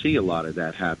going to see a lot of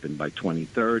that happen by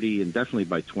 2030 and definitely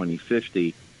by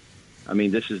 2050. I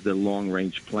mean, this is the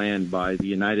long-range plan by the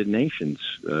United Nations.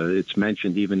 It's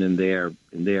mentioned even in their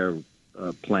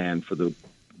plan for the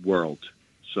world.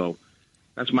 So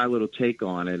that's my little take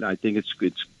on it. I think it's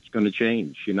going to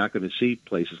change. You're not going to see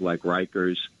places like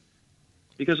Rikers,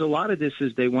 because a lot of this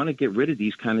is they want to get rid of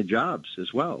these kind of jobs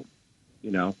as well.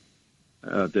 You know,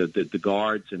 the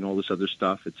guards and all this other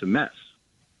stuff. It's a mess.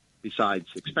 Besides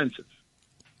expensive.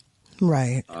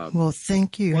 Right. Well,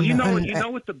 thank you. Well, you know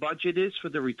what the budget is for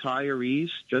the retirees,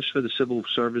 just for the civil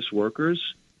service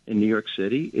workers in New York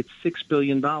City? It's $6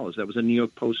 billion. That was a New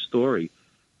York Post story.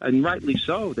 And rightly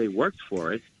so. They worked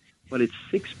for it. But it's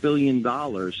 $6 billion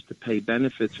to pay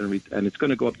benefits, and it's going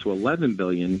to go up to $11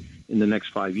 billion in the next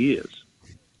 5 years.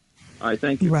 All right,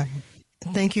 thank you. Right.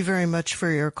 Thank you very much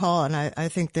for your call. And I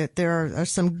think that there are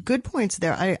some good points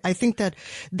there. I think that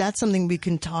that's something we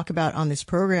can talk about on this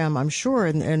program, I'm sure.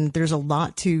 And there's a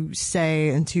lot to say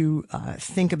and to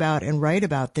think about and write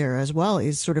about there as well,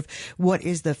 is sort of what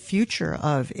is the future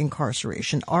of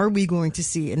incarceration? Are we going to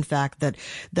see, in fact, that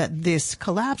this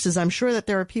collapses? I'm sure that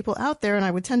there are people out there, and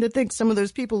I would tend to think some of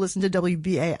those people listen to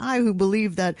WBAI who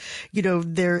believe that,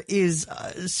 there is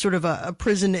sort of a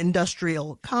prison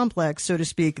industrial complex, so to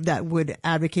speak, that would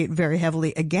advocate very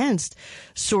heavily against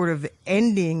sort of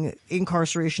ending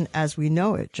incarceration as we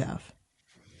know it, Jeff.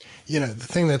 The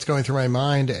thing that's going through my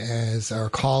mind as our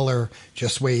caller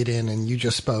just weighed in and you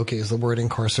just spoke is the word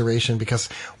incarceration, because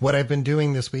what I've been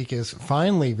doing this week is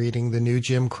finally reading the new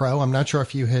Jim Crow. I'm not sure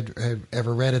if you had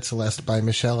ever read it, Celeste, by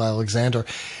Michelle Alexander.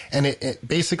 And it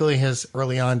basically has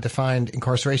early on defined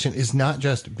incarceration is not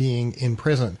just being in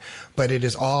prison, but it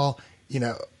is all,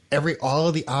 all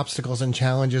of the obstacles and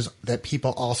challenges that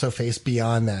people also face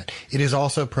beyond that. It is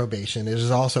also probation. It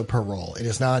is also parole. It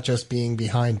is not just being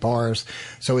behind bars.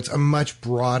 So it's a much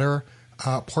broader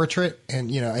portrait, and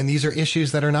these are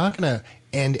issues that are not going to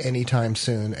end anytime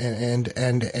soon. And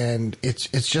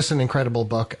it's just an incredible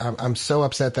book. I'm so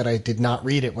upset that I did not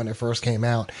read it when it first came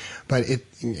out, but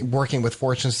working with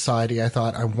Fortune Society, I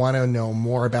thought I want to know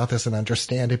more about this and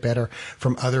understand it better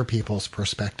from other people's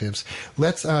perspectives.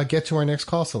 Let's get to our next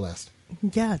call, Celeste.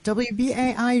 Yeah,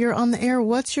 WBAI, you're on the air.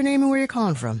 What's your name and where you're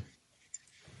calling from?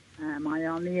 Am I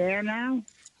on the air now?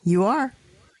 You are.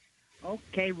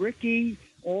 Okay, Ricky,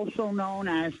 also known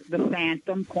as the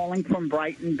Phantom, calling from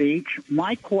Brighton Beach.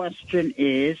 My question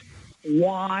is,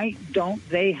 why don't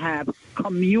they have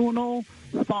communal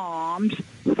farms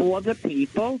for the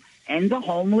people and the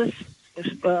homeless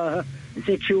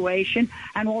situation,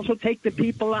 and also take the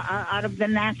people out of the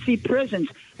Nazi prisons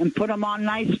and put them on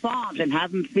nice farms and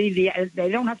have them feed they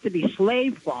don't have to be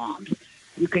slave farms.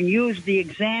 You can use the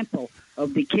example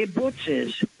of the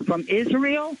kibbutzes from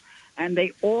Israel, and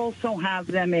they also have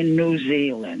them in New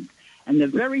Zealand. And the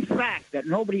very fact that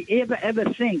nobody ever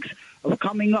thinks of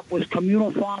coming up with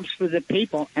communal farms for the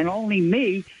people, and only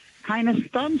me, kind of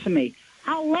stuns me.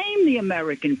 How lame the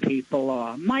American people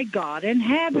are. My God in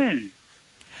heaven.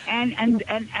 And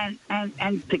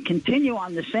to continue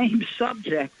on the same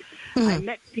subject, I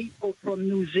met people from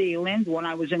New Zealand when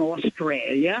I was in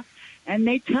Australia, and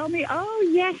they tell me, oh,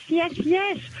 yes,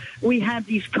 we have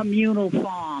these communal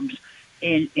farms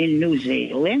in New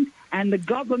Zealand, and the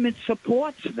government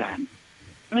supports them.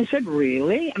 And I said,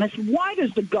 really? And I said, why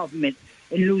does the government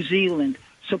in New Zealand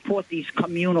support these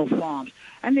communal farms?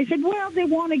 And they said, well, they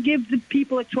want to give the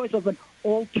people a choice of an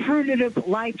alternative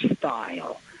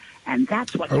lifestyle. And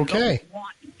that's what the government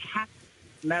wants in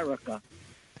America.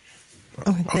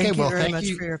 Thank you very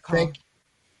much for your call.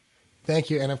 Thank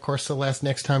you. And, of course, Celeste,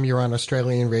 next time you're on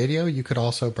Australian radio, you could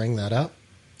also bring that up.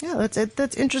 Yeah,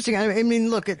 that's interesting. I mean,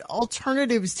 look,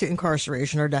 alternatives to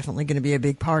incarceration are definitely going to be a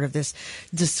big part of this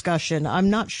discussion.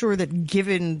 I'm not sure that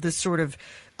given the sort of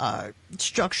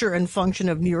structure and function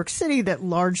of New York City that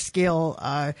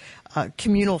large-scale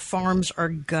communal farms are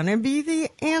going to be the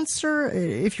answer.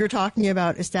 If you're talking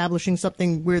about establishing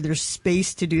something where there's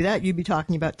space to do that, you'd be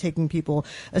talking about taking people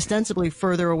ostensibly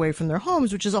further away from their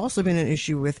homes, which has also been an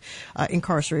issue with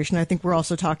incarceration. I think we're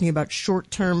also talking about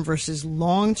short-term versus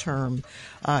long-term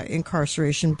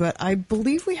incarceration. But I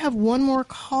believe we have one more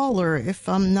caller, if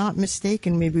I'm not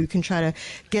mistaken. Maybe we can try to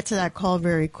get to that call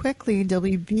very quickly.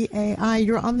 WBAI,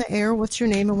 you're on the air. What's your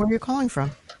name and where you're calling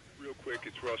from?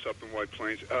 It's Russ up in White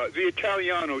Plains. The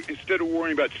Italiano, instead of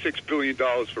worrying about $6 billion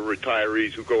for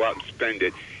retirees who go out and spend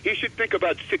it, he should think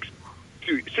about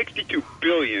 $62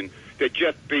 billion that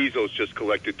Jeff Bezos just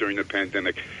collected during the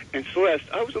pandemic. And Celeste,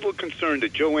 I was a little concerned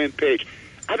that Joanne Page,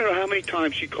 I don't know how many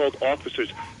times she called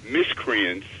officers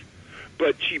miscreants,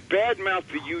 but she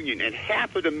badmouthed the union and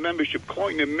half of the membership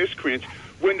calling them miscreants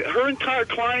when her entire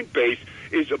client base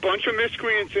is a bunch of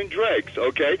miscreants and dregs,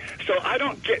 okay? So I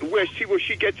don't get where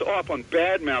she gets off on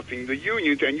bad-mouthing the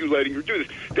unions and you letting her do this.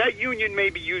 That union may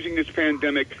be using this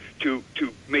pandemic to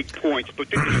make points, but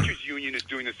the teachers' union is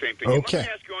doing the same thing. Okay. Let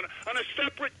me ask you on a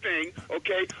separate thing,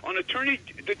 okay? On the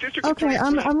district attorney.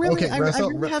 I'm really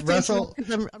Russell,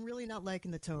 because I'm really not liking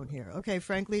the tone here. Okay,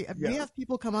 frankly, we have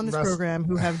people come on this program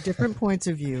who have different points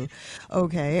of view,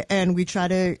 okay, and we try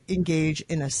to engage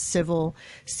in a civil,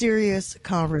 serious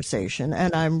conversation.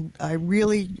 And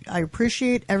I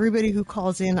appreciate everybody who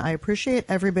calls in. I appreciate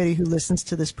everybody who listens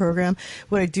to this program.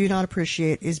 What I do not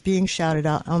appreciate is being shouted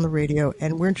out on the radio,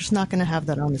 and we're just not going to have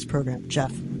that on this program.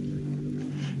 Jeff.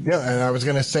 Yeah, and I was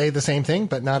going to say the same thing,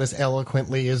 but not as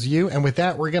eloquently as you. And with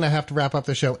that, we're going to have to wrap up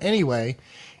the show anyway.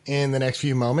 in the next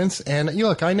few moments. And you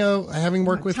look, I know, having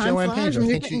worked with Time Joanne flies Page, when I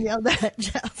you're think getting yelled at,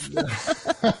 Jeff.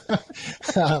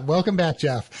 welcome back,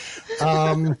 Jeff.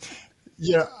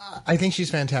 Yeah, I think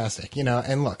she's fantastic,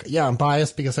 and look, yeah, I'm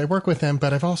biased because I work with them,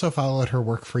 but I've also followed her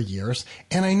work for years.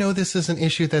 And I know this is an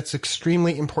issue that's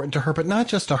extremely important to her, but not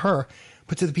just to her,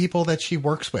 but to the people that she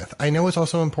works with. I know it's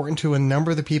also important to a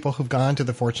number of the people who've gone to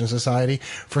the Fortune Society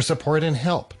for support and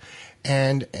help.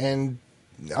 And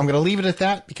I'm going to leave it at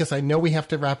that because I know we have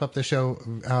to wrap up the show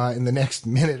in the next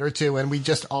minute or two. And we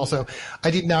just also,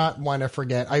 I did not want to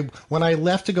forget. When I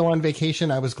left to go on vacation,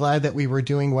 I was glad that we were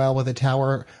doing well with the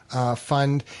Tower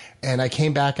Fund. And I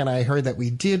came back and I heard that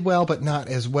we did well, but not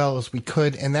as well as we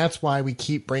could. And that's why we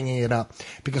keep bringing it up,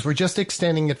 because we're just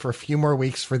extending it for a few more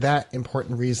weeks for that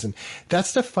important reason.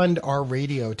 That's to fund our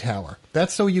radio tower.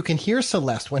 That's so you can hear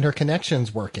Celeste when her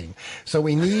connection's working. So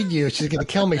we need you. She's going to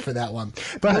kill me for that one.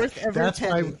 But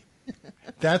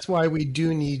that's why we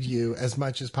do need you as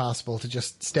much as possible to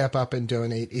just step up and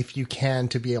donate if you can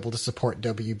to be able to support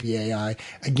WBAI.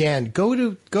 Again, go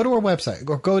to our website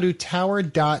or go to tower.wbai.org,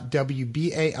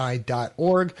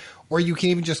 or you can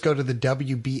even just go to the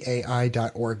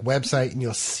WBAI.org website and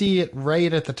you'll see it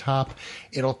right at the top.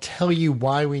 It'll tell you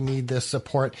why we need this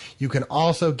support. You can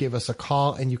also give us a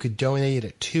call and you could donate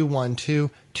at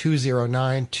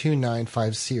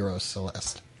 212-209-2950,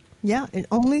 Celeste. Yeah, it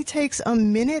only takes a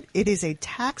minute. It is a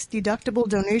tax-deductible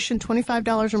donation,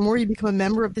 $25 or more. You become a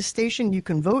member of the station. You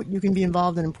can vote. You can be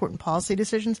involved in important policy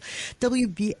decisions.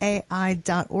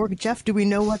 WBAI.org. Jeff, do we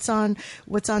know what's on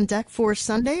deck for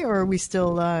Sunday, or are we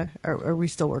still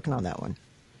working on that one?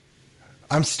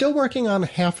 I'm still working on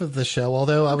half of the show,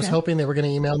 although I was hoping they were going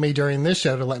to email me during this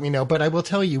show to let me know. But I will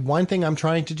tell you one thing I'm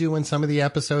trying to do in some of the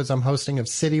episodes I'm hosting of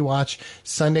City Watch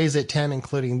Sundays at 10,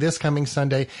 including this coming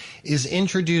Sunday, is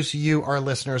introduce you, our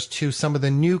listeners, to some of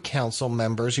the new council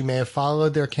members. You may have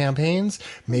followed their campaigns.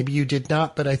 Maybe you did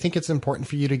not, but I think it's important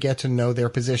for you to get to know their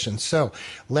positions. So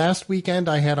last weekend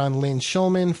I had on Lynn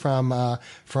Schulman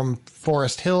from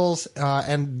Forest Hills.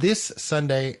 And this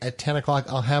Sunday at 10 o'clock,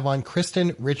 I'll have on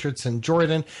Kristen Richardson Jordan.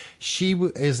 She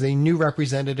is the new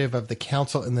representative of the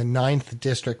council in the 9th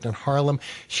District in Harlem.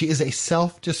 She is a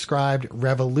self-described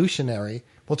revolutionary.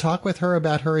 We'll talk with her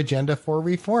about her agenda for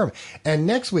reform. And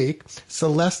next week,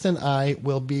 Celeste and I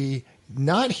will be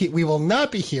we will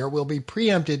not be here. We'll be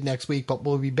preempted next week, but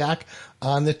we'll be back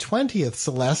on the 20th,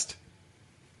 Celeste.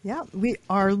 Yeah, we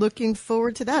are looking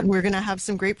forward to that. We're going to have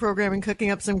some great programming, cooking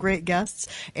up some great guests,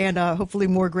 and hopefully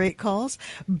more great calls.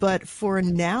 But for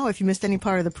now, if you missed any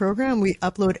part of the program, we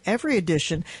upload every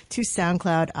edition to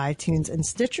SoundCloud, iTunes, and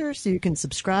Stitcher, so you can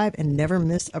subscribe and never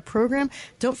miss a program.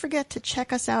 Don't forget to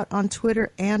check us out on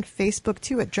Twitter and Facebook,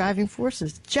 too, at Driving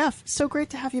Forces. Jeff, so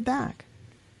great to have you back.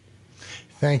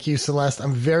 Thank you, Celeste.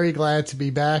 I'm very glad to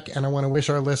be back, and I want to wish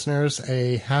our listeners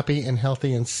a happy and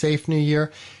healthy and safe new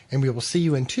year. And we will see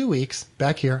you in 2 weeks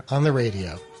back here on the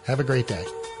radio. Have a great day.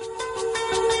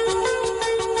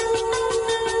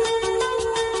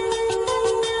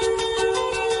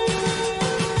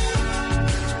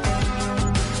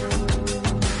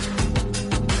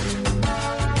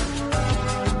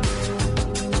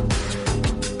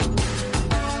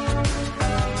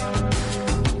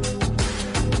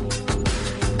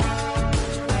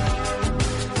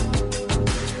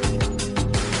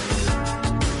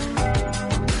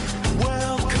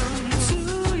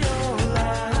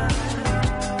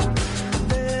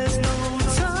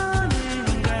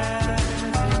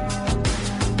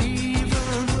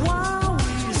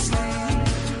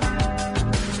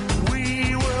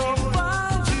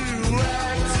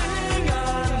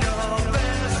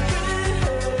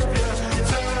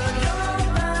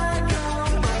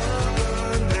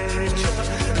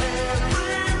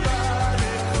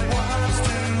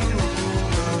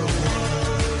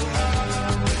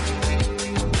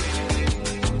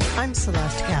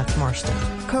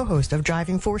 Co-host of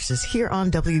Driving Forces here on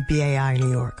WBAI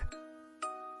New York.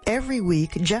 Every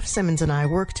week, Jeff Simmons and I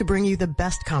work to bring you the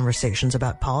best conversations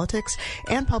about politics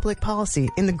and public policy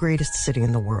in the greatest city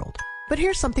in the world. But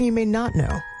here's something you may not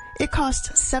know. It costs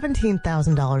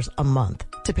 $17,000 a month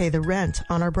to pay the rent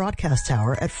on our broadcast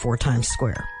tower at 4 Times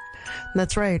Square.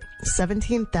 That's right,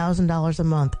 $17,000 a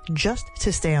month just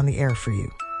to stay on the air for you.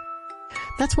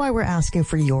 That's why we're asking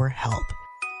for your help.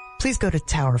 Please go to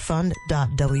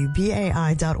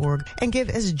towerfund.wbai.org and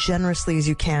give as generously as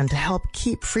you can to help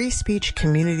keep free speech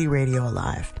community radio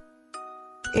alive.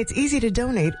 It's easy to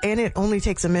donate, and it only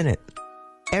takes a minute.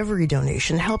 Every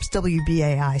donation helps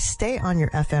WBAI stay on your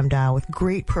FM dial with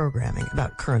great programming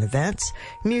about current events,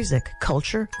 music,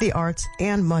 culture, the arts,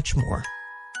 and much more.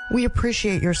 We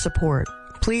appreciate your support.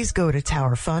 Please go to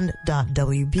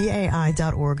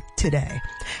towerfund.wbai.org today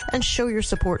and show your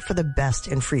support for the best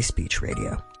in free speech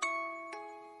radio.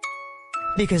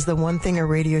 Because the one thing a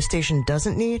radio station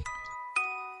doesn't need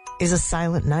is a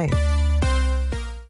silent night.